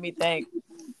 it make me think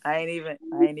I ain't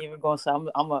even gonna say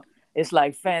it's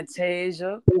like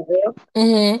Fantasia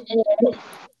Mm-hmm.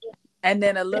 and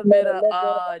then a little bit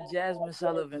of Jasmine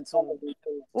Sullivan too.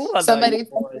 Ooh, I love your Somebody,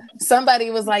 voice. somebody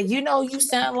was like, you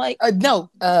sound like, no,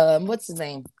 what's his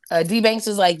name? D Banks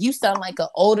was like, you sound like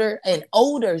an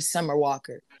older Summer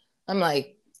Walker. I'm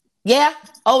like, yeah,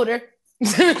 older.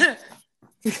 Sharon,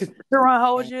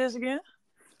 how old you is again?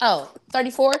 Oh,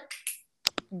 34.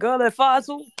 Girl at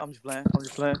 5'2". I'm just playing. I'm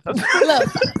just playing. Look,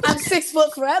 I'm 6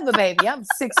 foot forever, baby. I'm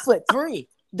 6'3".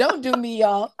 Don't do me,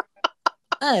 y'all.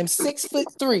 I am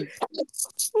 6'3"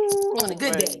 on a Ooh, good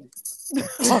day. man.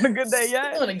 On a good day,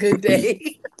 yeah. On a good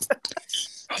day.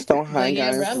 So hi But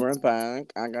yeah, guys, bro. we're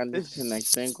back. I got this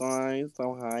connection, guys.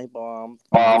 So hi, Bob.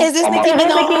 Is this Nicki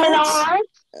Minaj?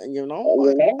 You know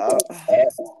what?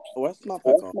 Where's my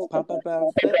pickle? Papa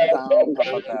Bell, sit down,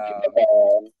 Papa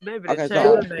Bell. Baby, they Okay, changed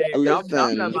so the name. I'm not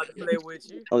listen, about to play with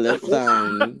you.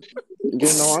 listen.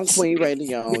 You know on Queen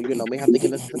Radio, we have to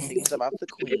get into some things about the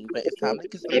Queen, but it's time to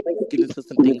get into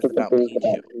some things about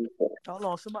Pichu. Hold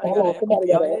on, somebody got an echo in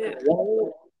your head.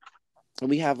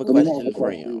 We have a question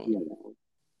for you.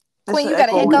 It's Queen, an you got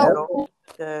an echo on there echo? though.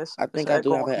 Yes, I it's think an I do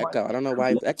echo have on an the mic. echo. I don't know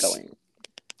why it's echoing.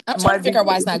 I'm It trying to might be figure out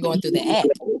why it's not going through the app.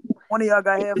 one of y'all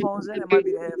got headphones in. It might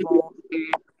be the headphones.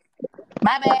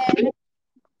 My bad.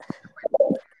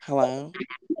 Hello?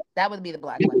 That would be the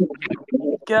black one.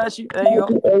 Got you. There you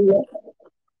go.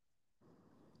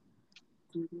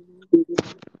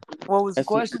 What was the It's,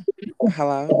 question?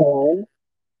 hello?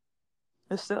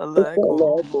 It's still a little echo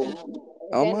though.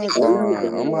 Oh my god.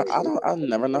 Oh my I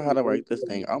never know how to work this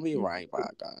thing. I'll be right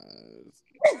back, guys.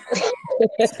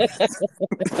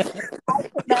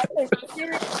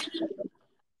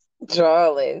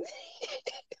 Darling.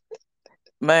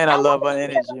 Man, I I love wonder her if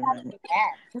we energy, ever got man. the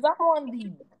app. Because I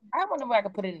wonder if I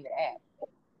could put it in the app.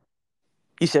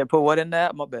 You said put what in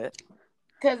that? My bad.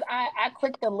 Because I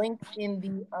clicked the link in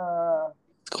the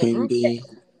Queen group chat. B.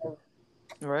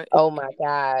 Right? Oh my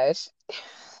gosh.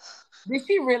 Did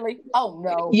she really? Oh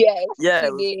no. Yes, Yeah, she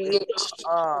it was. did.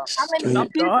 I'm gonna Stream I'm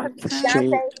need you, done.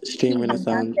 stream Beyonce,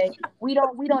 Renaissance. Beyonce. We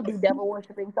don't do devil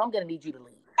worshiping, so I'm gonna need you to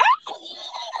leave.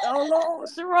 Oh no,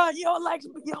 Sharon, you don't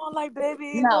like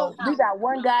baby Ava. No, we got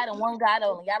one God and one God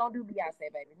only. Y'all don't do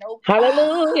Beyonce, baby. Nope.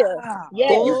 Hallelujah.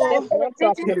 Yes, If you guys that's Oh, pay what I'm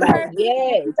attention talking to about. her, if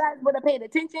Yes. you guys would have paid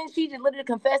attention, she just literally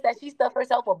confessed that she stuffed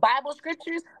herself with Bible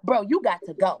scriptures. Bro, you got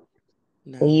to go.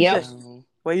 you No, Yep. said no.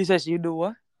 you said she do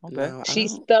what? Okay. No, I She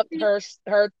don't. stuffed She, her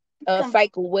com-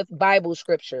 cycle with Bible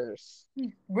scriptures.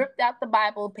 she ripped out the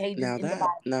Bible pages in the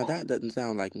Now Bible. that doesn't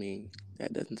sound like me.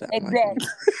 That doesn't sound like me. Exactly.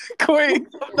 Queen,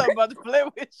 I'm not about to play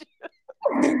with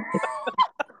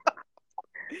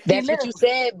She That's what you literally.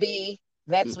 said, B.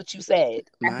 That's what you said.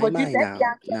 That's My what you mind said, now.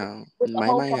 Beyonce, No. with the My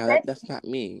whole mind now. confession. That's not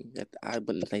me. That I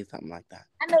wouldn't say something like that.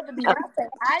 I know the Beyonce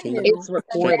I Stream knew It's from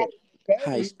stream back recorded. in the day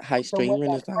high was the stream one that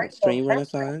prayed renaissance. over Stream her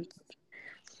friend. renaissance.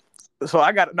 you. So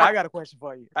I got a question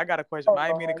for you. I got a question. Oh I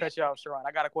ain't mean to Lord. cut you off, Sharon.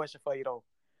 I got a question for you though.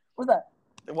 What's up?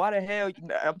 Why the hell? I'm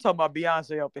talking about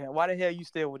Beyonce up in here. Why the hell you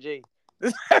still with Jay? That's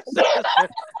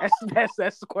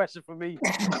the question for me.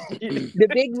 The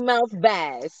big mouth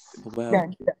bass. well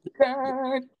Dun, dun,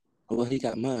 dun. well he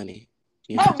got money.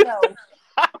 Oh no.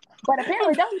 But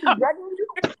apparently don't he be drugging you?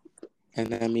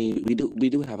 And I mean we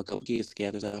do have a couple kids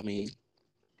together, so I mean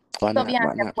So why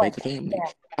Beyonce, not play what? the family? Yeah.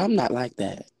 I'm not like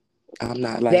that. I'm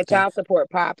not like That that. child support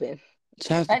popping.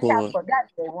 Child That child support. support got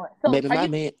they want. So Baby, are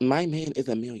you my man is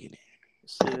a millionaire.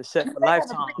 Shit, set you for guys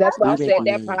have a lifetime. big That's house? why I We said make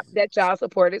Lifetime. millions. that child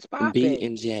support is B popping.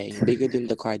 and J, bigger than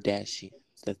the Kardashians.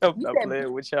 I'm You not said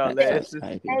playing with you y'all That's said us, asses.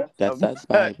 baby. BJ? That's I'm us,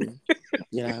 not. baby.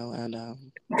 And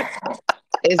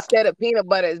Instead of peanut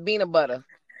butter, it's peanut butter.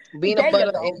 Peanut There you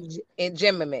butter go. and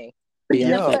Gemini. Peanut Beyonce,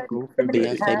 Yo, butter. goofy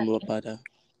Beyonce bitch. Huh? more butter.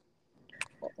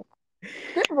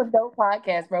 This is a dope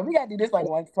podcast, bro. We gotta do this like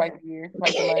once, twice a year,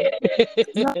 twice a month.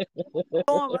 No,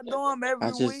 I do them every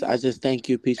I week. just thank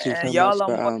you, Peachy, And so y'all much are for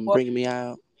more than welcome bringing me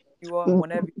out. you up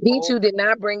whenever you Beat open. you did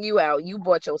not bring you out. You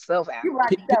brought yourself out. You brought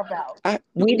P- P- yourself out. I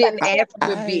We You got didn't to I stay up ask for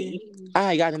you to this. be.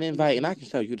 I got an invite and I can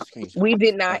show you the We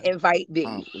did screenshots. not invite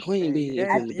B. Queen And B you is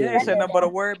ain't, in the you ain't I said building. know nothing but a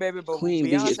that. word, baby. But Queen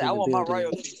B Beyonce, is I in the want my building.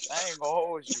 royalties. I ain't gonna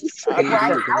hold you. I Queen be B Right?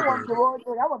 telling is in I the want the building. royalties.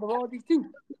 I want the royalties too.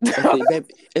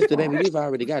 It's the baby. You've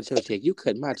already got your check. You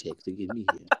cut my check to get me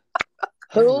here.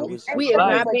 I don't know Who? you. what Ain't We she's is nobody not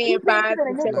Life. doing. but paying you paying five for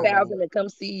to the ten nigga. No, thousand to come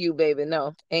see you, baby.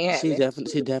 No, ain't happening.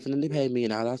 she definitely paid me,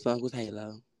 and all I sung was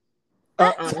Halo.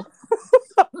 Uh-uh.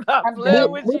 Not I'm playing We'll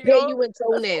done. with we'll you, pay dog. you in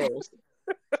toenails.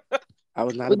 I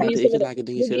was not We'll give about you to some itch of it that. like a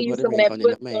then you We'll should give have you put a some of ring that on it,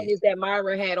 foot my man. fungus that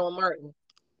Myra had on Martin.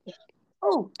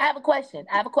 Oh, I have a question.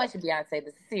 Beyonce.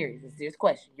 This is serious. It's a serious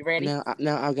question. You ready? Now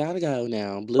I gotta go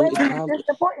now. Blue Wait, is wait, wait. calling. This is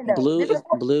important though. This is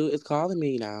important. Blue is calling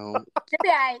me now. Should be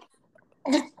all right.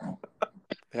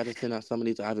 I gotta send out some of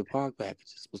these Ivy Park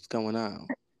packages. What's going on?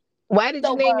 Why did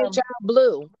you So, name your child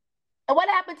Blue? and what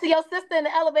happened to your sister in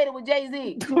the elevator with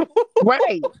Jay-Z?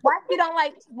 Right. Why she don't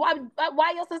like?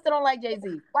 Why your sister don't like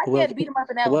Jay-Z? Why she Well, had to beat him up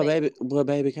in the elevator?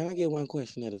 baby, can I get one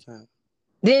question at a time?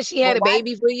 Then she Well, had a why?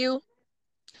 baby for you?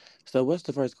 So what's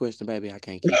the first question, baby? I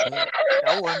can't keep up.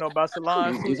 I want to know about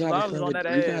Solange You too. gotta Solange was slow on it. that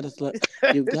ass.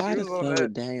 You She gotta was on slow that.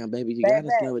 it down, baby. You Bad, gotta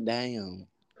bad. slow it down.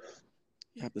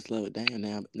 You have to slow it down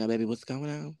now. Now, baby, what's going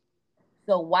on?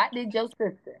 So why did your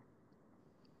sister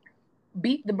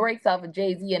beat the brakes off of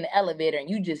Jay-Z in the elevator and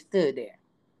you just stood there?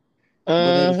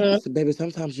 Well, baby, Mm-hmm.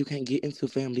 sometimes you can't get into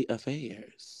family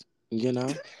affairs, you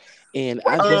know. And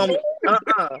I What you just Um, mean?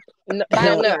 uh-uh. No, Bye,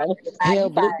 hell hell, no. Beyonce. Bye. hell,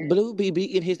 You fired. blue be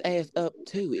beating his ass up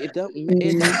too. It Mm, don't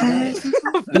matter.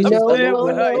 It's I'm just a no, staying little no,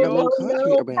 with girls her, no, in a yo. little no,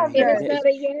 country no. around I'm here. It's done. not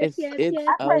a yes, yes, It's yes. Look,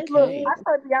 I okay.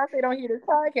 pray Beyonce don't hear this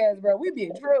podcast, bro. We be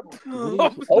in trouble. What do you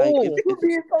I'm like? Oh, We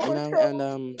be in so You much know, and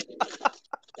trouble.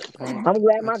 okay. I'm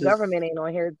glad I my just government ain't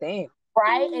on here. Damn.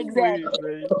 Right? Ooh-wee,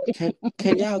 Exactly. babe.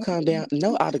 can y'all calm down?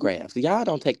 No autographs. Y'all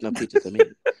don't take no pictures of me.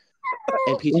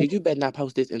 And Peachy, you better not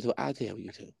post this until I tell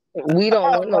you to. We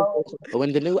don't Oh want no no. picture.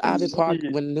 When Shit. the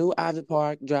new Ivy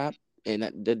Park drop,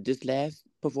 and this last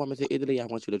performance in Italy, I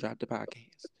want you to drop the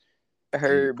podcast. And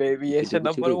Heard, baby. you Yeah, can do shut what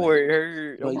up you for the do, baby. word.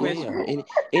 Heard. Well, I'm with yeah. you.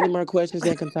 Any more questions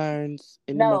and concerns?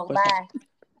 Any more No, questions?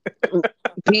 bye.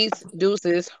 Peace,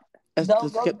 deuces. Go go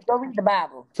go read the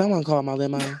Bible. Someone call my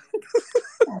limo.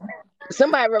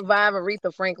 Somebody revive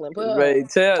Aretha Franklin. Put her Babe, on.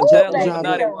 tell Oh, Driver, Illuminati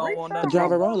we baby, don't want Rita, nothing from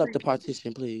driver, her. roll up Rita. the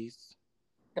partition, please.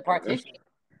 The partition.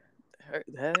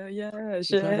 Hell yeah,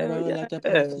 shit, Driver, hell roll yeah. up the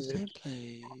partition,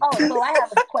 please. Oh, so I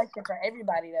have a question for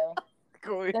everybody though.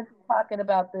 Go ahead. Since we're talking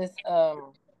about this,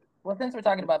 well, since we're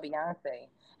talking about Beyonce,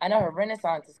 I know her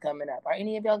Renaissance is coming up. Are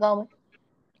any of y'all going?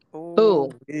 Who?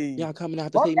 Ooh, Y'all coming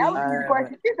out to Well, see that was me? an easy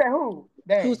question. She said who?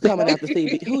 Who's Dang. coming No. out to see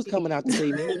me? Who's coming out to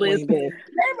see me? Queen Listen, Bee.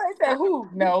 Everybody said who?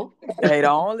 No. hey,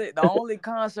 the only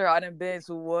concert I done been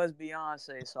to was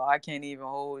Beyonce, so I can't even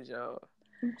hold y'all.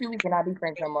 You two, we cannot be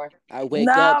friends no more. I wake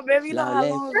up Nah, baby, you know how flawless.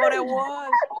 long ago that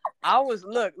was? I was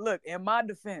look. In my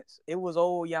defense, it was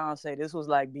old Beyonce. This was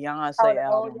like Oh, Beyonce the old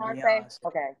album, Beyonce? Beyonce.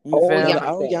 Okay. You oh No, feel the me?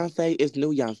 old Beyonce. Beyonce is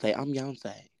new Beyonce. I'm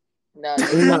Beyonce. No,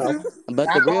 new No, Beyonce. Not But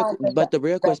Beyonce. the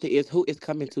real The, question is who is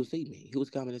coming to see me? Who's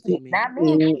coming to see me? not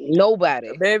me.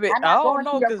 nobody. Baby, I'm I not don't going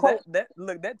to know, your cause that court. that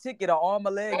look that ticket an arm,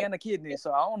 a leg, and a kidney,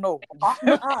 so I don't know.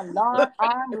 Long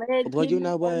arm, leg, Well, you kidney,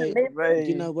 know and the what? liver.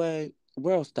 You Babe. know what?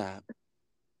 World stop.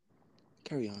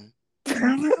 Carry on.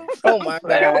 Oh my Can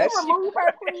we gosh. remove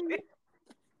her, please?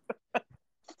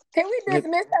 Can we Baby,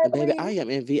 dismiss her, baby, I please? am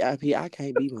in VIP. I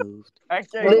can't be moved. I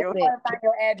can't Well, let go. me Listen, find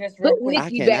your address put real quick. I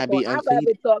Nikki back cannot on. be I'd rather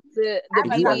unseated. talk to the I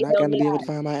know You are y'all not still gonna be able BBL. to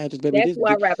got. find my address, baby. That's who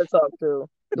I'd rather talk to.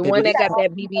 The Baby, one She that this got got is all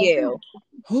that the info too. BBL.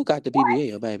 who got the What?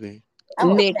 BBL, baby.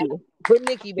 Oh, okay. Nikki. Put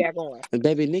Nikki back on. And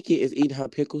baby, Nikki is eating her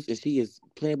pickles and she is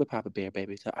playing with Papa Bear,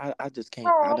 baby. So I just can't.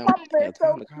 I Oh, don't Papa Bear's have so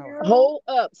time to call her. cute. Hold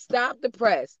up. Stop the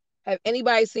press. Have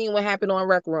anybody seen what happened on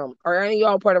Rec Room? Or any of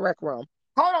y'all part of Rec Room?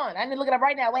 Hold on, I need to look it up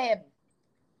right now. What happened?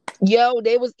 Yo,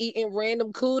 they was eating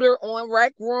random cooter on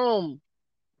Rec Room.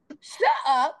 Shut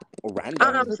up. What is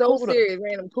I'm Random. a so cooler? serious.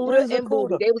 Random What cooter is a and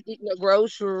booty. cooler? They was eating the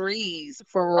groceries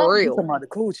for Oh, You real. talking about the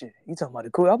coochie? You talking about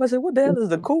the cooler? I was about to say, what the hell is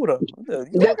the cooler? she said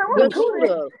The what a cooter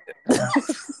is. cooler.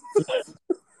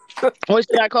 What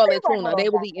should I call She's it? like, Tuna. hold They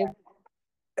on, was guys. eating.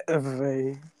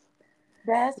 Babe.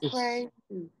 That's crazy.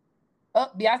 Oh,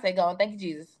 Beyonce gone. Thank you,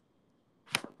 Jesus.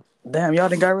 Damn, y'all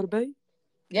done got rid of babe?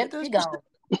 Yep, she gone.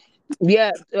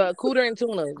 Yeah, cooter and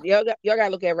tuna. Y'all gotta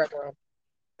look at Rec Room.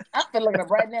 I'm finna look it up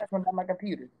right now from my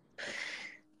computer.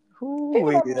 Ooh, People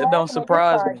gonna be that don't laughing at this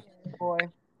surprise me. podcast, boy.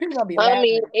 People gonna be I laughing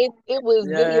mean, at this. it was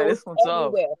Yeah, videos this one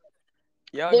tough. everywhere.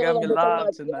 Y'all They was got on me there talking live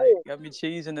about, tonight. yo, Got me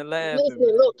cheesing and laughing, listen,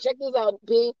 man. look, check this out,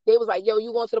 P. They was like, yo,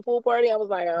 you going to the pool party? I was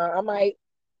like, I might.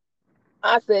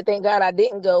 I said, thank God I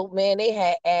didn't go. Man, they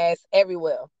had ass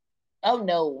everywhere. Oh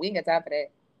no, we ain't got time for that.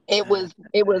 It was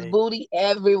Hey, booty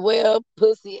everywhere,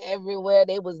 pussy everywhere.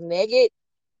 They was naked.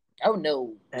 Oh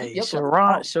no, keep hey, your clothes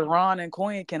Sharon, on. Sharon and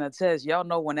Queen can attest. Y'all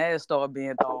know when ass start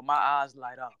being thrown, my eyes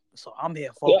light up. So I'm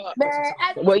here for it. Yeah. Man, That's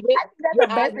what I'm Well, saying. I think that's your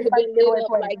the eyes best thing would have about been lit Getaway up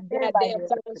Place. like Everybody goddamn here.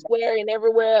 Times Square and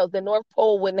everywhere else. The North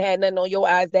Pole wouldn't have nothing on your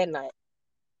eyes that night.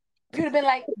 You'd have been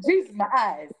like, Jesus, my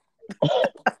eyes.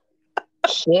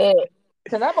 Shit.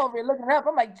 Because I'm over here looking up.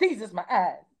 I'm like, Jesus, my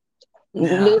eyes.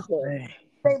 Yeah, Listen, man.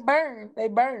 They burn. They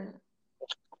burn.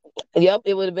 yep,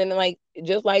 it would have been like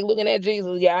just like looking at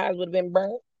Jesus. Your eyes would have been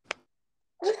burnt.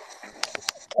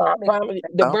 I I mean, promise you,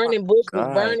 the Oh my burning bush was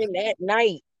god. burning that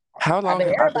night. How I long mean,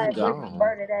 have I been everybody bush was gone?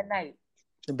 burning that night.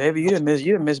 Baby, you didn't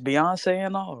miss Beyonce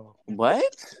and all. What?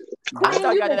 I Queen,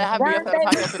 thought you y'all didn't missed have me outside the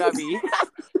Beyonce. podcast without me.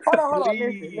 Hold on.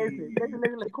 Listen, listen, Please. listen, listen,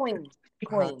 listen. Queen,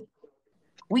 Huh. Queen.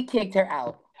 We kicked her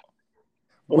out.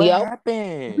 What Yep, We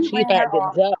happened? she ran had her to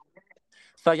off. duck.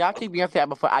 So y'all keep Beyonce out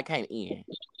before I came in.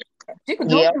 She was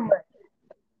doing Yep, too much.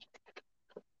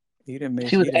 You didn't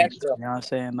she miss was you didn't miss extra.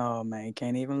 Beyonce and all, man.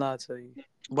 Can't even lie to you.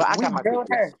 Well, I We got my drilled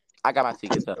tickets. her. I got my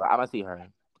tickets, so I'm gonna see her.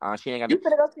 She ain't You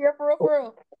gonna. finna go see her for real, for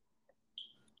real.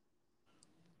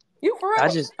 You for I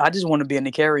real? just I just want to be in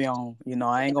the carry on. You know,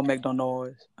 I ain't gonna make no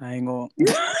noise. I ain't gonna. You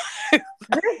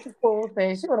this fool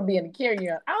said she wanna be in the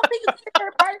carrier. I don't think you can fit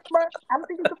her purse, bro. I don't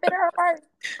think you can fit her purse.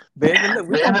 Baby, look,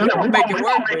 we gonna make it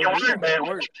work, baby. We gonna make it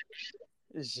work.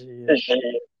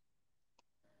 Shit.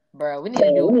 Bro, we need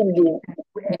to do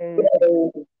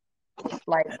a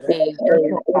like a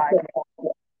virtual podcast.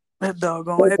 That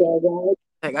doggone heck,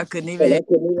 like, I couldn't even.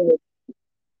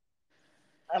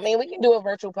 I mean, we can do a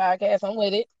virtual podcast. I'm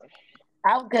with it.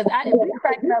 Because I didn't we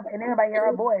cracking up and everybody hear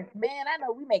our voice. Man, I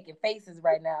know we making faces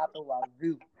right now after a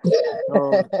zoo.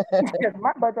 Oh, Because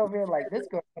my butt over here like this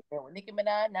girl with Nicki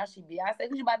Minaj. Now she Beyonce.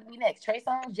 Who's about to be next? Trey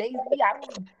Songz, Jay Z. I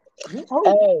don't. Who?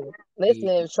 Hey, listen,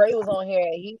 Yeah, if Trey was on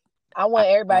here, I I want know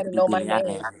how everybody to to do know my Billie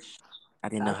name. Eilish. I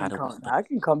didn't know how to whisper. I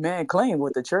can come in clean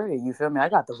with the trade. You feel me? I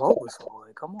got the vocals for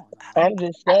it. Come on now. I'm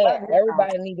just I saying, love this song.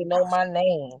 everybody need to know my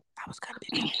name. I was gonna be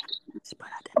Billie Eilish, but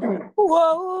I didn't. Whoa,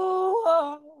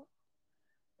 whoa,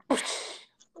 Well,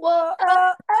 whoa,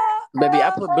 oh, oh, Baby, I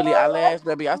oh, put Billie oh. Eilish.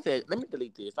 Baby, I said, let me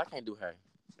delete this. I can't do her.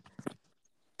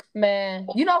 man,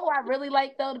 you know who I really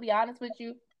like though? To be honest with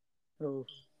you, Oh.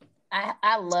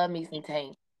 I love me some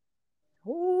Tank.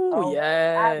 Ooh, Oh, I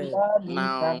yeah. love me No,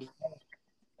 some.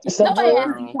 Some Nobody who?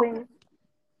 asked you, no. Queen,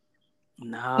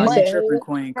 Nah, You you but said tripping, who?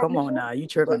 Queen. for Come on me, now. You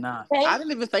tripping now. I Tank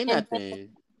didn't even say and nothing.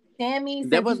 Sammy That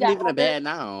since he wasn't got even a older. bad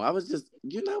now. I was just,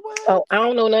 you know what? Oh, I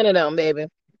don't know none of them, baby. You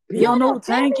You don't don't know know who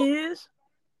Tank Sammy? is?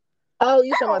 Oh,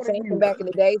 you talking How about old are Tank from you? back in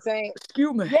the day, Tank?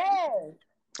 Excuse me. Yes.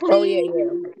 Oh yeah, Please yeah.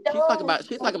 don't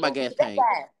She's talking about gas that tank.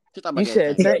 guy. She's talking You about gas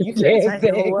said tank. Tank. You said Yes, Tank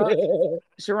and Tank. who else?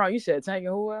 Sharon, you said Tank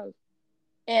and who else?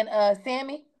 And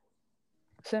Sammy,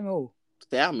 Send me who?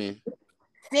 Salmon.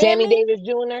 Sammy Sammy, Davis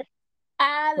Jr.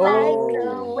 I like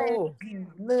the Oh, way Oh, you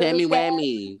Sammy look at.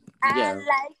 Whammy. I Yeah,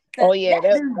 like Oh the yeah, that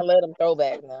that dude. I let him throw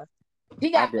back now. He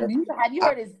I got. did. Have you I,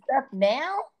 heard his stuff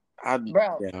now, I,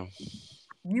 bro? yeah.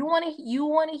 You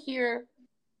want to hear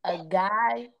a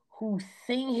guy who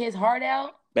sing his heart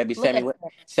out? Baby, Look Sammy, up.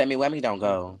 Sammy Whammy don't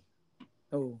go.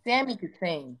 oh, Sammy could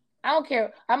sing. I don't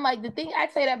care. I'm like the thing. I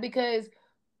say that because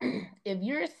if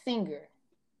you're a singer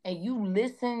and you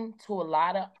listen to a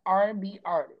lot of R&B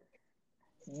artists,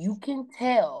 you can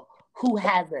tell who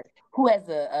has a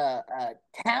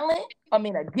talent. I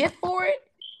mean, a gift for it,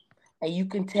 and you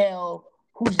can tell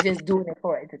who's just doing it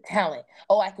for it. It's a talent.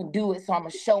 Oh, I can do it, so I'm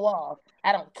gonna show off.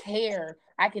 I don't care.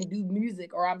 I can do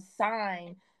music, or I'm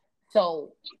signed,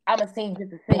 so I'm gonna sing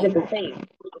just to sing.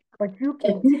 But you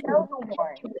can tell the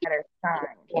ones that are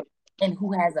signed and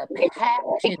who has a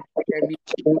passion for their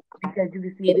music because you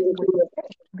can see it with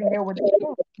you can hear what they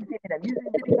sing. You see it in a music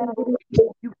video.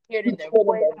 You can hear it in their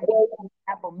voice.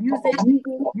 Apple Music. You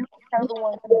can tell the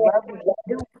ones who love what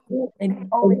they do and who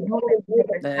only do it because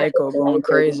they're the passionate. echo going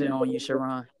crazy on you,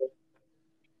 Sharon.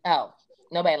 Oh,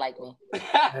 nobody like me.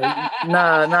 Hey,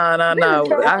 nah.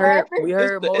 Start laughing. We it's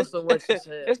heard the most of what you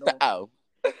said it's the though. O.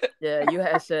 Yeah, you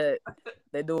had said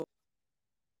they do.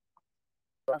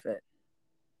 It.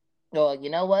 Well, you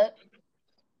know what?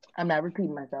 I'm not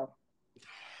repeating myself.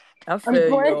 I I'm just feel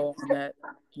you playing. though on that.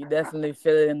 You definitely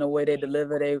feel it in the way they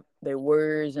deliver their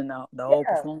words and the whole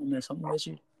Yeah. performance. I'm with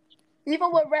you.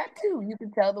 Even with rap too, you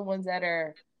can tell the ones that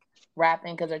are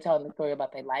rapping because they're telling the story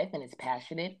about their life and it's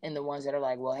passionate, and the ones that are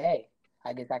like, well, hey,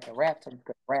 I guess I can rap, so I'm just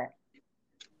gonna rap.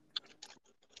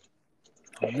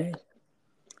 On me.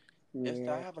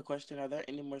 Esther, I Yeah. have a question. Are there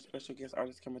any more special guest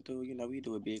artists coming through? You know, we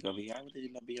do it big over here. I really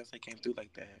didn't know Beyonce came through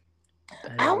like that. I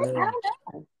Hey, don't, I look. don't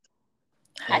know.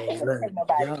 I Hey, can't look. take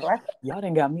nobody. So Y'all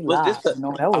didn't got me Was this live. the? You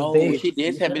know, that was Oh, big. she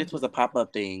did You tell me feel this was a pop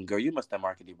up thing. Girl, you must have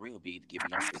marketed real big to give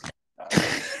Beyonce.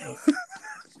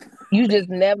 You just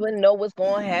never know what's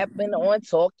gonna happen on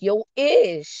Talk Your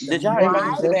Ish. Did y'all me? invite her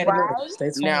You to the Right, just Batty know. right. Bash? Stay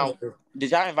tuned Now, with it.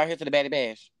 did y'all invite her to the Batty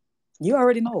Bash? You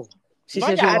already know. She No,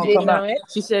 said she was y'all I gonna did come didn't. out. not.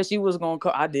 She said she was gonna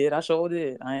come. I did. I sure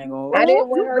did. I ain't gonna. I Ooh, didn't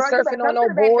want you her girl, you better surfing on come to no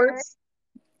the Bad Bad. boards.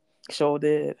 Sure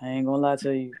did. I ain't gonna lie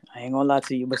to you. I ain't gonna lie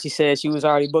to you. But she said she was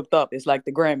already booked up. It's like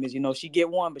the Grammys, she get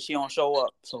one, but she don't show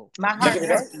up. So My heart Nigga,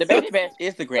 hurts. the Baby Bash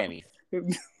is the Grammys. She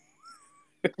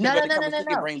No, no, better no, come no, so no, she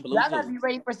can no. bring blue Y'all gotta too. be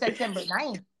ready for September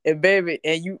 9th. and baby,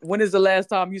 and you when is the last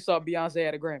time you saw Beyonce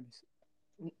at the Grammys?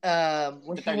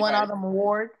 When The she won all 31st. them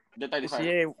awards. The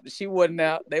 31st. She wasn't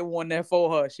out. They won there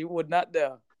for her. She was not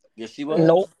there. Yes, she was.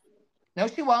 Nope. No,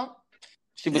 she won't.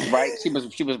 She was right.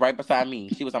 She was right beside me.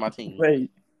 She was on my team.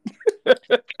 Wait.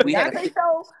 We had a Beyonce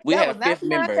show. we That had a was not fifth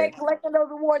member. Beyonce collecting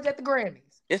those awards at the Grammys.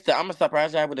 I'm gonna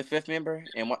surprise y'all with a fifth member,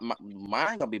 and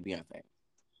mine gonna be Beyonce.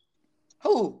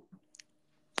 Who?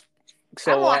 I'm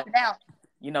So walking out.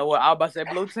 you know what? I was about to say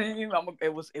blue team.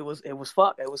 It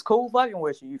was cool fucking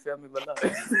with you. You feel me? But look.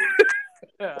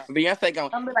 Yeah. Beyonce gonna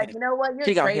I'm be like, you know what? You're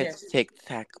she a gonna hit traitor.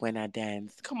 TikTok when I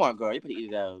dance. Come on, girl, you better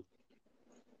eat it out.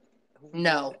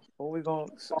 No. Who we going?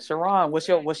 Sharon, what's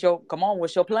your? Come on,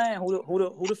 what's your plan?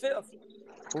 Who the fifth?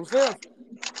 Who's fifth?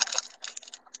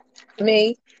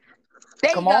 Me.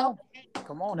 There you Come go. on,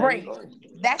 come on. There you Bring go.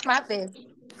 it. That's my fifth.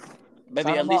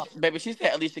 Baby, Turn them up. she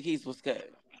said Alicia Keys was good.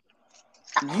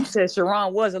 You said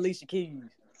Sharon was Alicia Keys.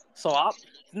 So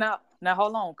now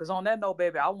hold on, cause on that note,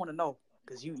 baby, I want to know,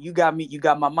 cause you got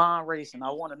my mind racing.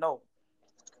 I want to know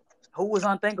who was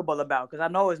unthinkable about, cause I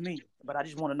know it's me, but I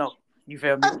just want to know. You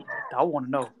feel me? I want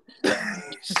to know.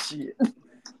 Shit.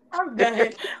 I'm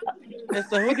done. And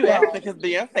so who you asking? Because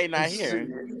Beyonce not here.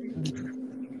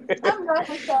 I'm done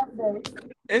for Saturday.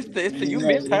 It's the you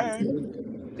miss her.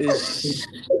 It's-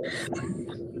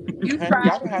 You Honey, y'all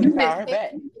tried gonna it. have to You call missed her it.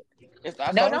 back.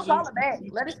 I No, told don't call you. her back.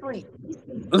 Let her sleep.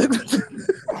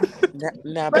 Now,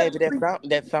 Let her baby, that sleep. song,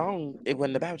 that song, it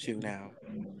wasn't about you. Now,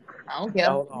 I don't care.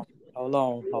 hold on, hold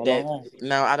on, hold that on.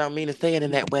 no, I don't mean to say it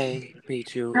in that way,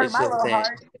 Pichu. Hurt my little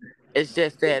heart. It's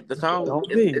just that the song Don't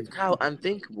is be. it's called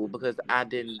Unthinkable because I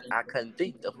couldn't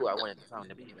think of who I wanted the song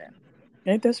to be about.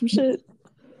 Ain't that some shit?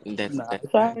 That's Nah, the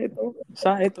it's fact. alright though. It's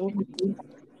alright though.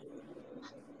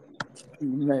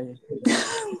 Man.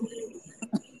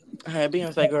 Hey,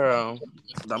 Beyonce girl,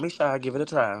 don't be shy. Give it a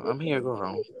try. I'm here,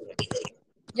 girl.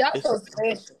 Y'all It's so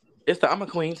special. I'm a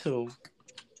queen too.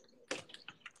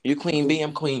 You queen B,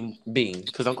 I'm queen B,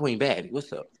 cause I'm queen baddie.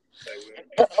 What's up?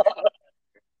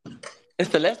 It's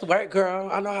the less work, girl.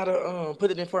 I know how to put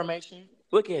it in formation.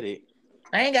 Look at it.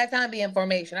 I ain't got time to be in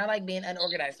formation. I like being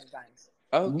unorganized sometimes.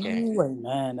 Okay. Ooh, wait,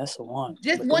 man, that's the one.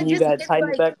 Just But then one, you just gotta it's tighten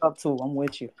it like back up too. I'm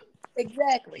with you.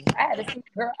 exactly. I had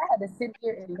to sit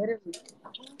here and literally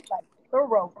clean, like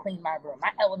thorough clean my room.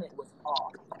 My element was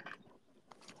off.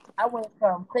 I went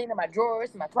from cleaning my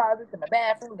drawers, my closets, my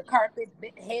bathroom, the carpet,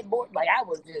 headboard. Like I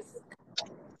was just,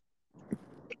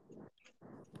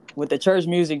 With the church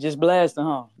music just blasting,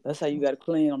 huh? That's how you gotta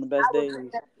clean on the best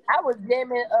days. I was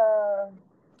jamming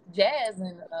jazz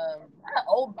and a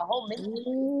whole mix of jazz.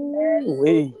 Ooh,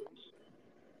 wait.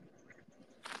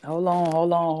 Hold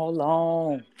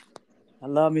on. I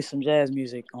love me some jazz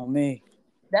music on me.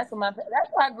 That's what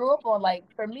I grew up on. Like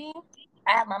for me,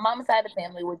 I have my mom's side of the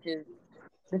family, which is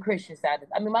the Christian side.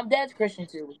 I mean, my dad's Christian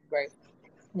too, which is great.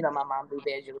 You know, my mom's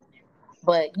evangelist.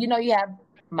 But you know, you have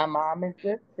my mom is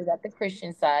is at the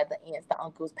Christian side, the aunts, the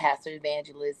uncles, pastor,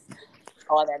 evangelists,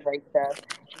 all that great stuff.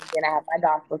 And then I have my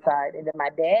gospel side, and then my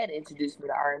dad introduced me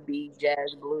to R&B,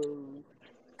 jazz, blues,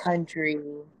 country.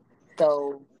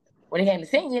 So when it came to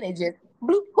singing, it just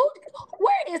blue.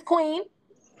 Where is Queen?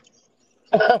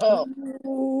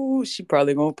 Ooh, she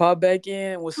probably gonna pop back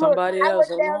in with Look, somebody I else.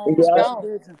 looked Hold down. on, She's Yep. special gone.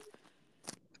 edition.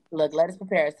 Look, let us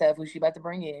prepare ourselves. Who she about to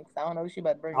bring in? 'Cause I don't know who she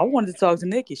about to bring I in. wanted to talk to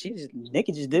Nikki.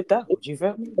 Nikki just dipped out. You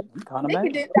feel me? I'm kind of Nikki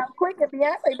mad. did that quick, and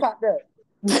Beyonce popped up.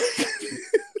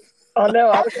 Oh no,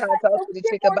 I I was was trying to like, talk "Oh, to the shit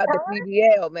chick more about the time."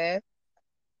 PBL, man.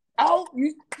 Oh,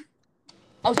 you.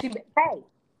 Oh, she. Hey,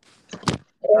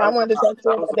 Yeah, I wanted to talk to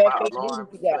her Those about are that my fake news alarms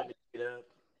she got. telling me to get up,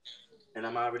 and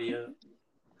I'm already up.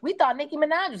 we thought Nicki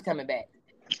Minaj was coming back.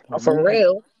 Oh, for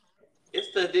real.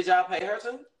 It's the did y'all pay her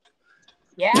too?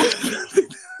 Yeah,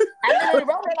 I literally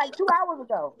wrote her like 2 hours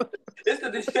ago. It's the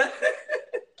did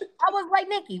I was like,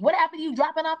 Nikki, what happened to you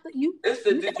dropping off the you? it's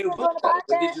the You said did you you were book doing a though?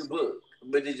 But did podcast. you book?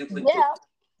 But did you click book? Yeah.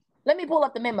 Let me pull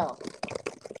up the memo.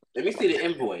 Let me see the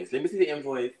invoice. Let me see the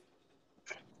invoice.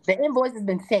 The invoice has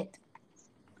been sent.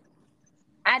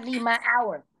 I need my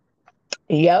hour.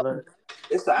 Yep. Look,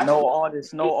 It's the no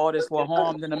actual. artists were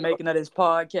harmed in the making of this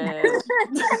podcast.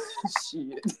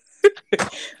 Shit.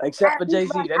 Except I for need Jay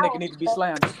my Z, that nigga hour. need to be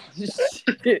slandered.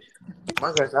 Shit.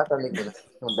 My gosh, I thought Nicki was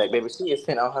come back, baby. She is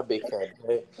sent on her big fat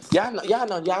butt.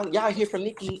 Y'all hear from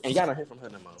Nicki, and y'all don't hear from her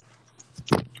no more.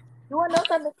 You want to know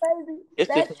something crazy? It's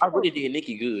just That's I true. really did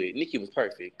Nicki good. Nicki was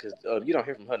perfect because you don't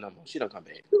hear from her no more. She don't come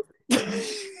back.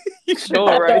 You I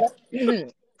sure, right?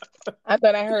 thought I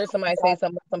thought I heard somebody say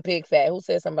something about some pig fat. Who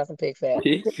said something about some pig fat?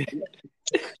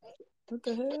 What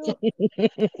the hell?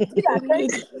 You got What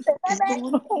crazy. is Take that what's back.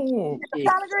 going on? The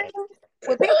collard greens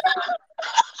with pig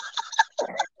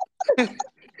fat.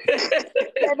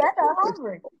 That's not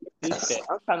hungry. Pig fat.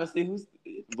 I'm trying to see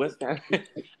what's that.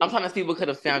 I'm trying to see what could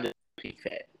have sounded pig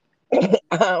fat.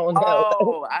 I don't know.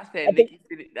 Oh, I I said think.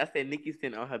 Nikki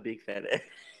sitting on her big fat ass.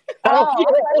 Oh, Oh I yeah.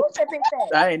 was like, who said pig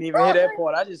fat? I ain't even hear that Hungry?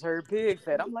 part. I just heard pig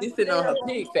fat. I'm like, She's what the sitting on her hell?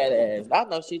 pig fat ass. I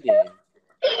know she did.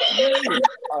 Hey.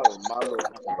 Oh my lord.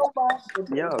 Oh my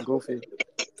goodness. Yeah, goofy.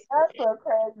 That's so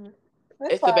crazy.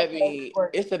 This podcast is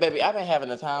working. It's the baby. I've been having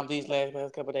a time these last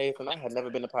couple of days, and I have never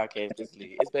been to podcast this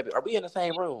late. It's baby. Are we in the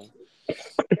same room?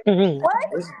 What?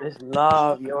 This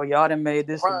love, yo. Y'all done made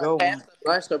this a Run good one. past the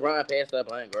bunch to run past the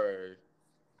blank word.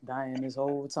 Dying this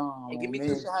whole time And give on me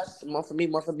two me. shots. One for me,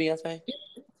 one for Beyonce.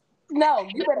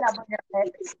 No, you better not bring out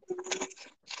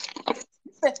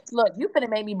that. Look, you finna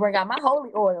make me bring out my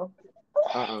holy oil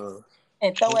Uh-uh.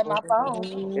 and throw at my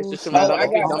phone. It's Oh, just Sharon, Oh, snap. I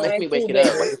got don't make mine me too, wake it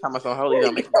up. Why baby. you talking about some holy?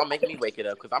 Don't make me wake it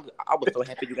up because I was so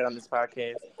happy you got on this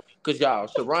podcast. Cause y'all,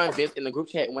 Sharon Vince in the group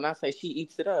chat. When I say she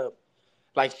eats it up,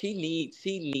 like she needs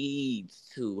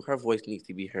to. Her voice needs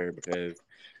to be heard because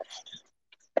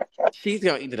she's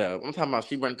gonna eat it up. I'm talking about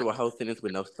she run through a whole sentence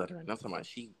with no stuttering. I'm talking about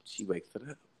she wakes it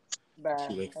up. Bruh.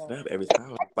 She wakes it up every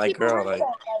time. Like Keep it girl, real like though.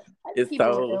 Like, I just it's keep it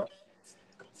so. real.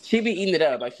 She be eating it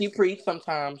up. Like she preach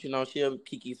sometimes, she'll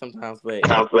kiki sometimes, but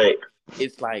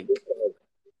it's like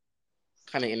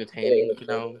kind of entertaining.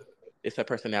 It's her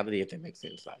personality, if that makes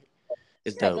sense. Like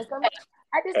it's Yeah, dope.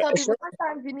 I just tell Hey, people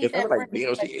sometimes you need If I'm that friend like,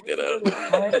 damn, she that's ate that really, really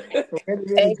smart, up. to really,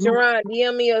 really hey, do. Sharon,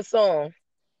 DM me a song.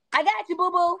 I got you,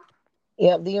 boo boo.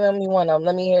 Yep, DM me one of them.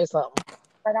 Let me hear something.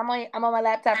 Like I'm on my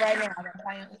laptop right now.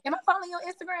 Am I following you on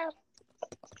Instagram?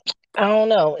 I don't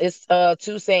know. It's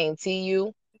Tusain,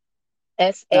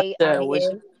 I share it with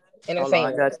you. TUSAIN Hold on,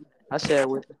 I Entertainment. got you. I share it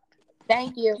with you.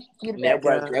 Thank you. You the I best.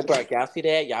 network, got you. network. Y'all see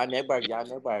that? Y'all network.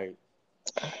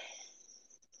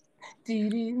 Do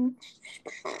you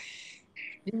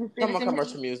Come on, citizen?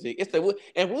 commercial music.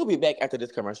 And we'll be back after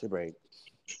this commercial break.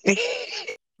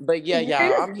 But yeah, You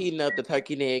y'all, I'm heating up the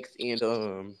turkey necks and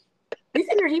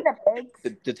said you're heating up eggs.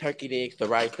 the turkey necks, the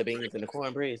rice, the beans, and the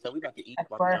cornbread. So we about to eat I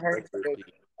while the swear I young heard break real you. quick.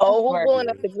 I Oh, who swear. going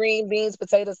up the green beans,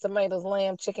 potatoes, tomatoes,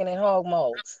 lamb, chicken, and hog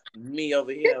molds? Me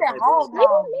over This here, at baby. home,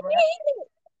 mom, bro.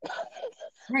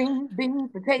 Green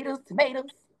beans, potatoes, tomatoes.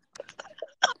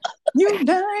 You name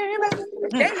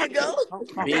it. There you go.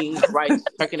 Beans, rice,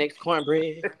 turkey necks,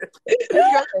 cornbread.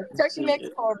 This girl said turkey necks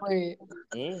cornbread.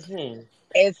 Mm-hmm.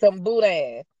 And some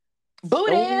boudin. Boot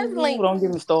ass Oh, link. don't get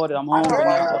me started. I'm I don't hungry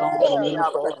like now. Hold it. on. Don't get me Girl. No,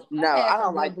 started. no, I I had some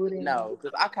don't good like boudin. no,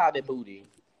 because I called it booty.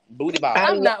 Booty I ball.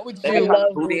 I'm lo- not with They I be you. calling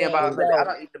love booty and boudin. balls, baby. I Yo,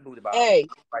 don't eat the booty balls. hey,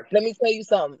 Like let that. me tell you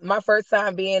something. My first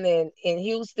time being in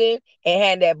Houston and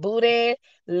had that boudin.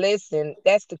 Listen,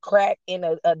 that's the crack in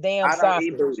a damn I don't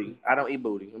eat sausage. booty. I don't eat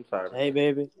booty. I'm sorry. Hey,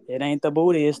 baby. It ain't the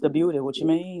booty. It's the beauty. What you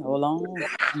mean? Hold on.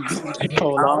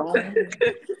 Hold on.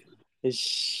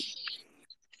 It's,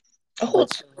 Oh,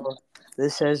 but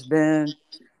this has been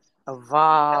a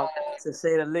vibe, to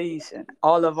say the least. And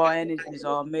all of our energies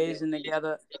are amazing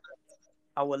together.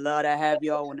 I would love to have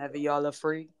y'all whenever y'all are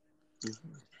free. you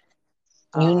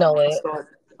I'm know gonna it. start.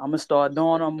 I'm gonna start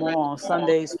doing them more on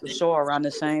Sundays for sure around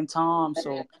the same time.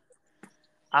 So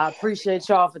I appreciate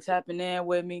y'all for tapping in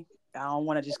with me. I don't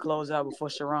want to just close out before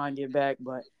Sharon get back,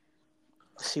 but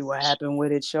see what happened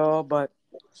with it, y'all. But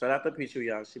Shout out to Pichu,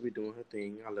 y'all. She be doing her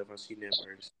thing. I love how she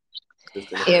networks.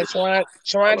 Just in the Yeah, first.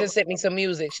 Sharon All of just sent me some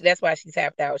music. That's why she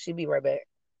tapped out. She'll be right back.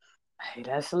 hey,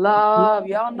 that's love.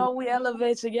 Y'all know we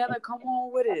elevate together. Come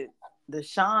on with it. The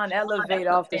shine elevate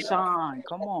off the shine.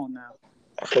 Come on now.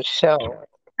 For sure.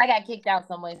 I got kicked out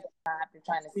somewhere after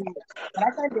trying to see it. But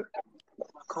I turned it.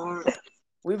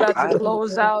 We about to I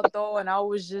close out though, and I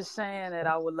was just saying that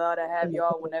I would love to have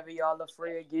y'all whenever y'all are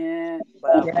free again.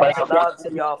 But much love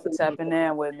to y'all for tapping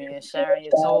in with me and sharing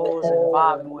your souls and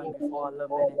vibing with me for a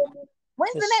little minute.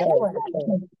 When's For the next sure. one? For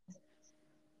sure.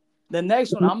 The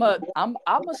next one,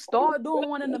 I'm a start doing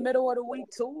one in the middle of the week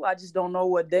too. I just don't know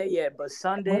what day yet, but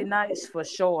Sunday nights for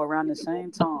sure around the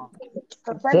same time.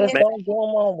 So Sunday Just is maybe, don't do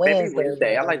them on maybe Wednesday,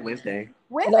 Wednesday. I man. like Wednesday.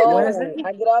 Wednesday. Wednesday, No,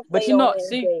 I get off but late you on know,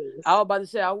 see, I Wednesdays. was about to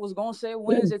say I was gonna say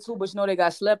Wednesday too, but you know they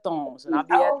got slept ons, and I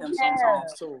be at Oh them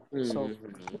sometimes yeah. too. So,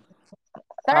 Mm-hmm.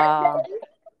 uh, Thursday.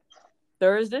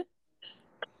 Thursday.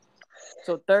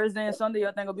 So Thursday and Sunday,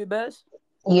 y'all think will be best?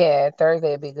 Yeah,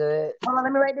 Thursday would be good. Hold on,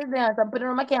 let me write this down. So I'm putting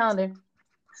it on my calendar.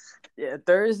 Yeah,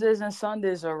 Thursdays and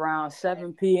Sundays around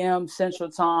 7 p.m. Central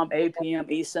Time, 8 p.m.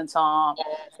 Eastern Time.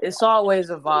 It's always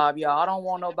a vibe, y'all. I don't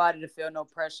want nobody to feel no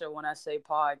pressure when I say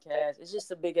podcast. It's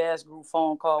just a big ass group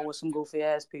phone call with some goofy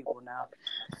ass people now.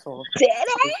 So Dead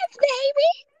ass,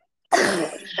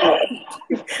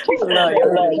 I love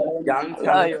you, man. Young, I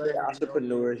love talented you,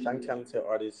 entrepreneurs, young, talented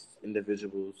artists,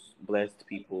 individuals, blessed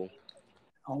people.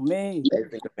 on me,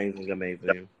 Amazing, amazing,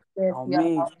 amazing. Yes, on y'all.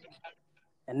 me.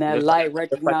 And that Just like, light,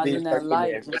 just like these recognizing that turkey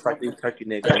light. necks, just Just like like these turkey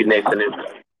necks and this.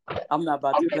 I'm not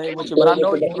about to play with you, but I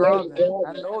know you grubbing.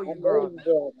 I know you grubbing.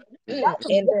 baby. Y'all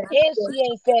can And say she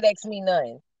ain't FedEx me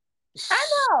none. I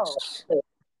know.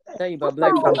 Tell you What's about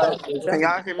Black wrong with Friday. her? Can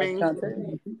y'all hear me? I'm trying to tell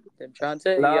you. I'm trying to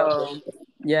tell you, yo. Hello?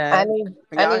 Yeah.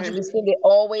 Can I y'all need hear you me? to send it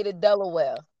all the way to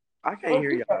Delaware. I can't What's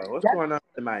hear y'all. What's that? going on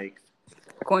with the mics?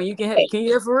 Quinn, Hey, can you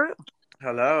hear for real?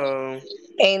 Hello?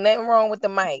 ain't nothing wrong with the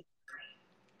mic.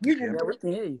 You Yeah, just Yeah, we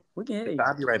can hear you. We can hear you.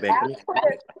 I'll be right back. Let me.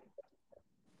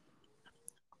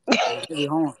 Maybe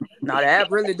on. Now the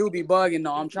app really do be bugging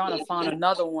though. I'm trying to find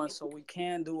another one so we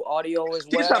can do audio as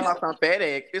She's talking well. about some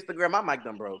FedEx. Instagram, my mic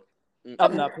done broke.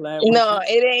 I'm Mm-mm. not playing with No, you.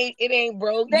 it ain't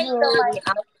broke. say You heard me.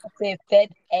 I said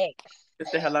FedEx.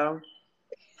 Sister, hello?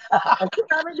 she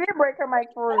probably did break her mic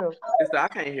for real. Sister, I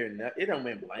can't hear nothing. It done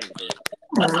went blank, girl.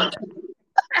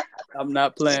 I'm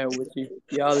not playing with you.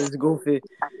 Y'all is goofy.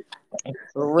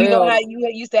 For You know real how though. you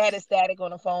used to have a static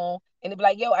on the phone and they be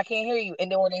like, yo, I can't hear you.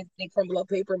 And then when they crumble up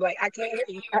paper, be like, I can't hear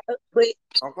you. But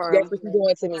that's Okay. what you're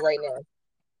doing to me right now.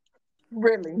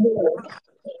 Really.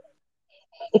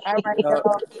 All right, Uh,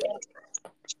 y'all.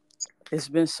 it's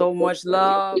been so much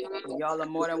love. And y'all are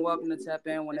more than welcome to tap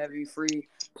in whenever you're free.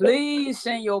 Please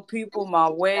send your people my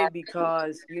way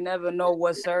because you never know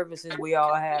what services we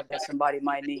all have that somebody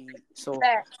might need. So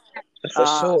Back. For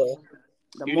uh sure.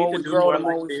 the You need more to we do grow, more the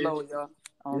like more we this. flow, y'all.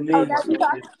 You On need to do Oh, me. more that's what So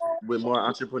like y'all this with more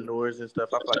entrepreneurs and stuff.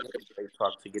 I feel like it's a great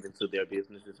talk to get into their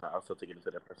businesses and also to get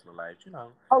into their personal lives, you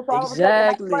know. Oh, so all of a sudden your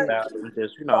mic exactly. work. And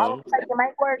just, So all of a sudden your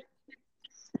mic work.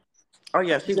 oh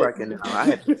yeah, she working now. I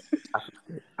had to, I fixed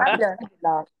it. I'm done.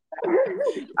 No.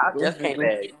 I just Goofy, came goofy.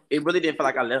 back. It really didn't feel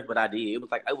like I left, but I did. It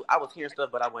was like I was hearing stuff,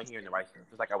 but I wasn't hearing the right stuff.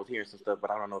 It's like I was hearing some stuff, but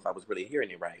I don't know if I was really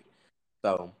hearing it right.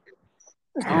 So,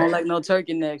 I don't like no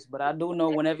turkey necks, but I do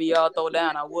know whenever y'all throw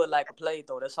down, I would like a play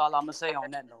though. That's all I'm gonna say on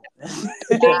that note.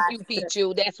 Thank you,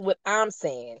 Pichu. That's what I'm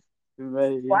saying. Well,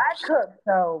 Ready. I cook,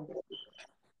 so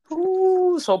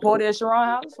Ooh, so party at Sharon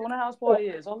house? When the house party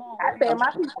is? Hold on, I wait. said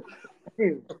my people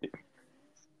do.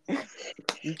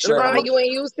 You look, Sharon, crazy. you in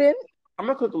Houston? I'm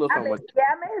gonna cook a little I mean, something. yeah,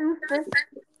 I'm in Houston.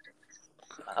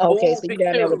 Okay, Oh, so you pick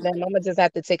down there with two. them. I'm gonna just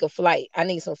have to take a flight. I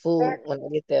need some Yes, food when I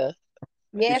get there.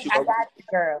 yes, Pick you I up. got you,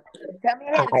 girl. Tell me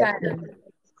All ahead of right, time.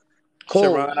 cool.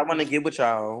 Sharon, I want to get with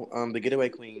y'all, the Getaway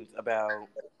Queens, about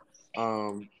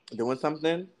doing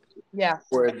something Yeah.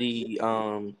 for the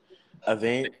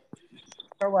event.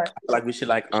 For what? Like we should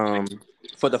like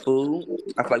for the food.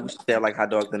 I feel like we should sell like hot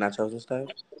dogs and nachos and stuff.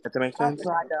 If that makes I sense. do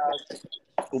hot dogs.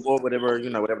 Or whatever,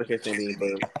 whatever the case may be.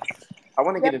 But I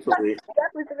want to Yeah, get into it. we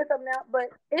definitely figure something out,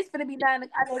 but it's gonna be 9.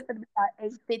 I know it's gonna be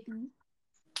like 8:50.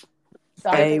 So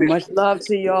I'm Hey, gonna much love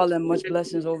to y'all and much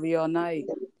blessings over your night.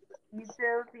 you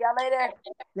too. See y'all later.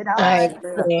 Good All right, night.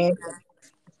 Later.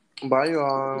 man. Bye, y'all.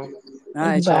 All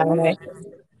right, y'all. One Bye.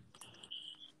 love.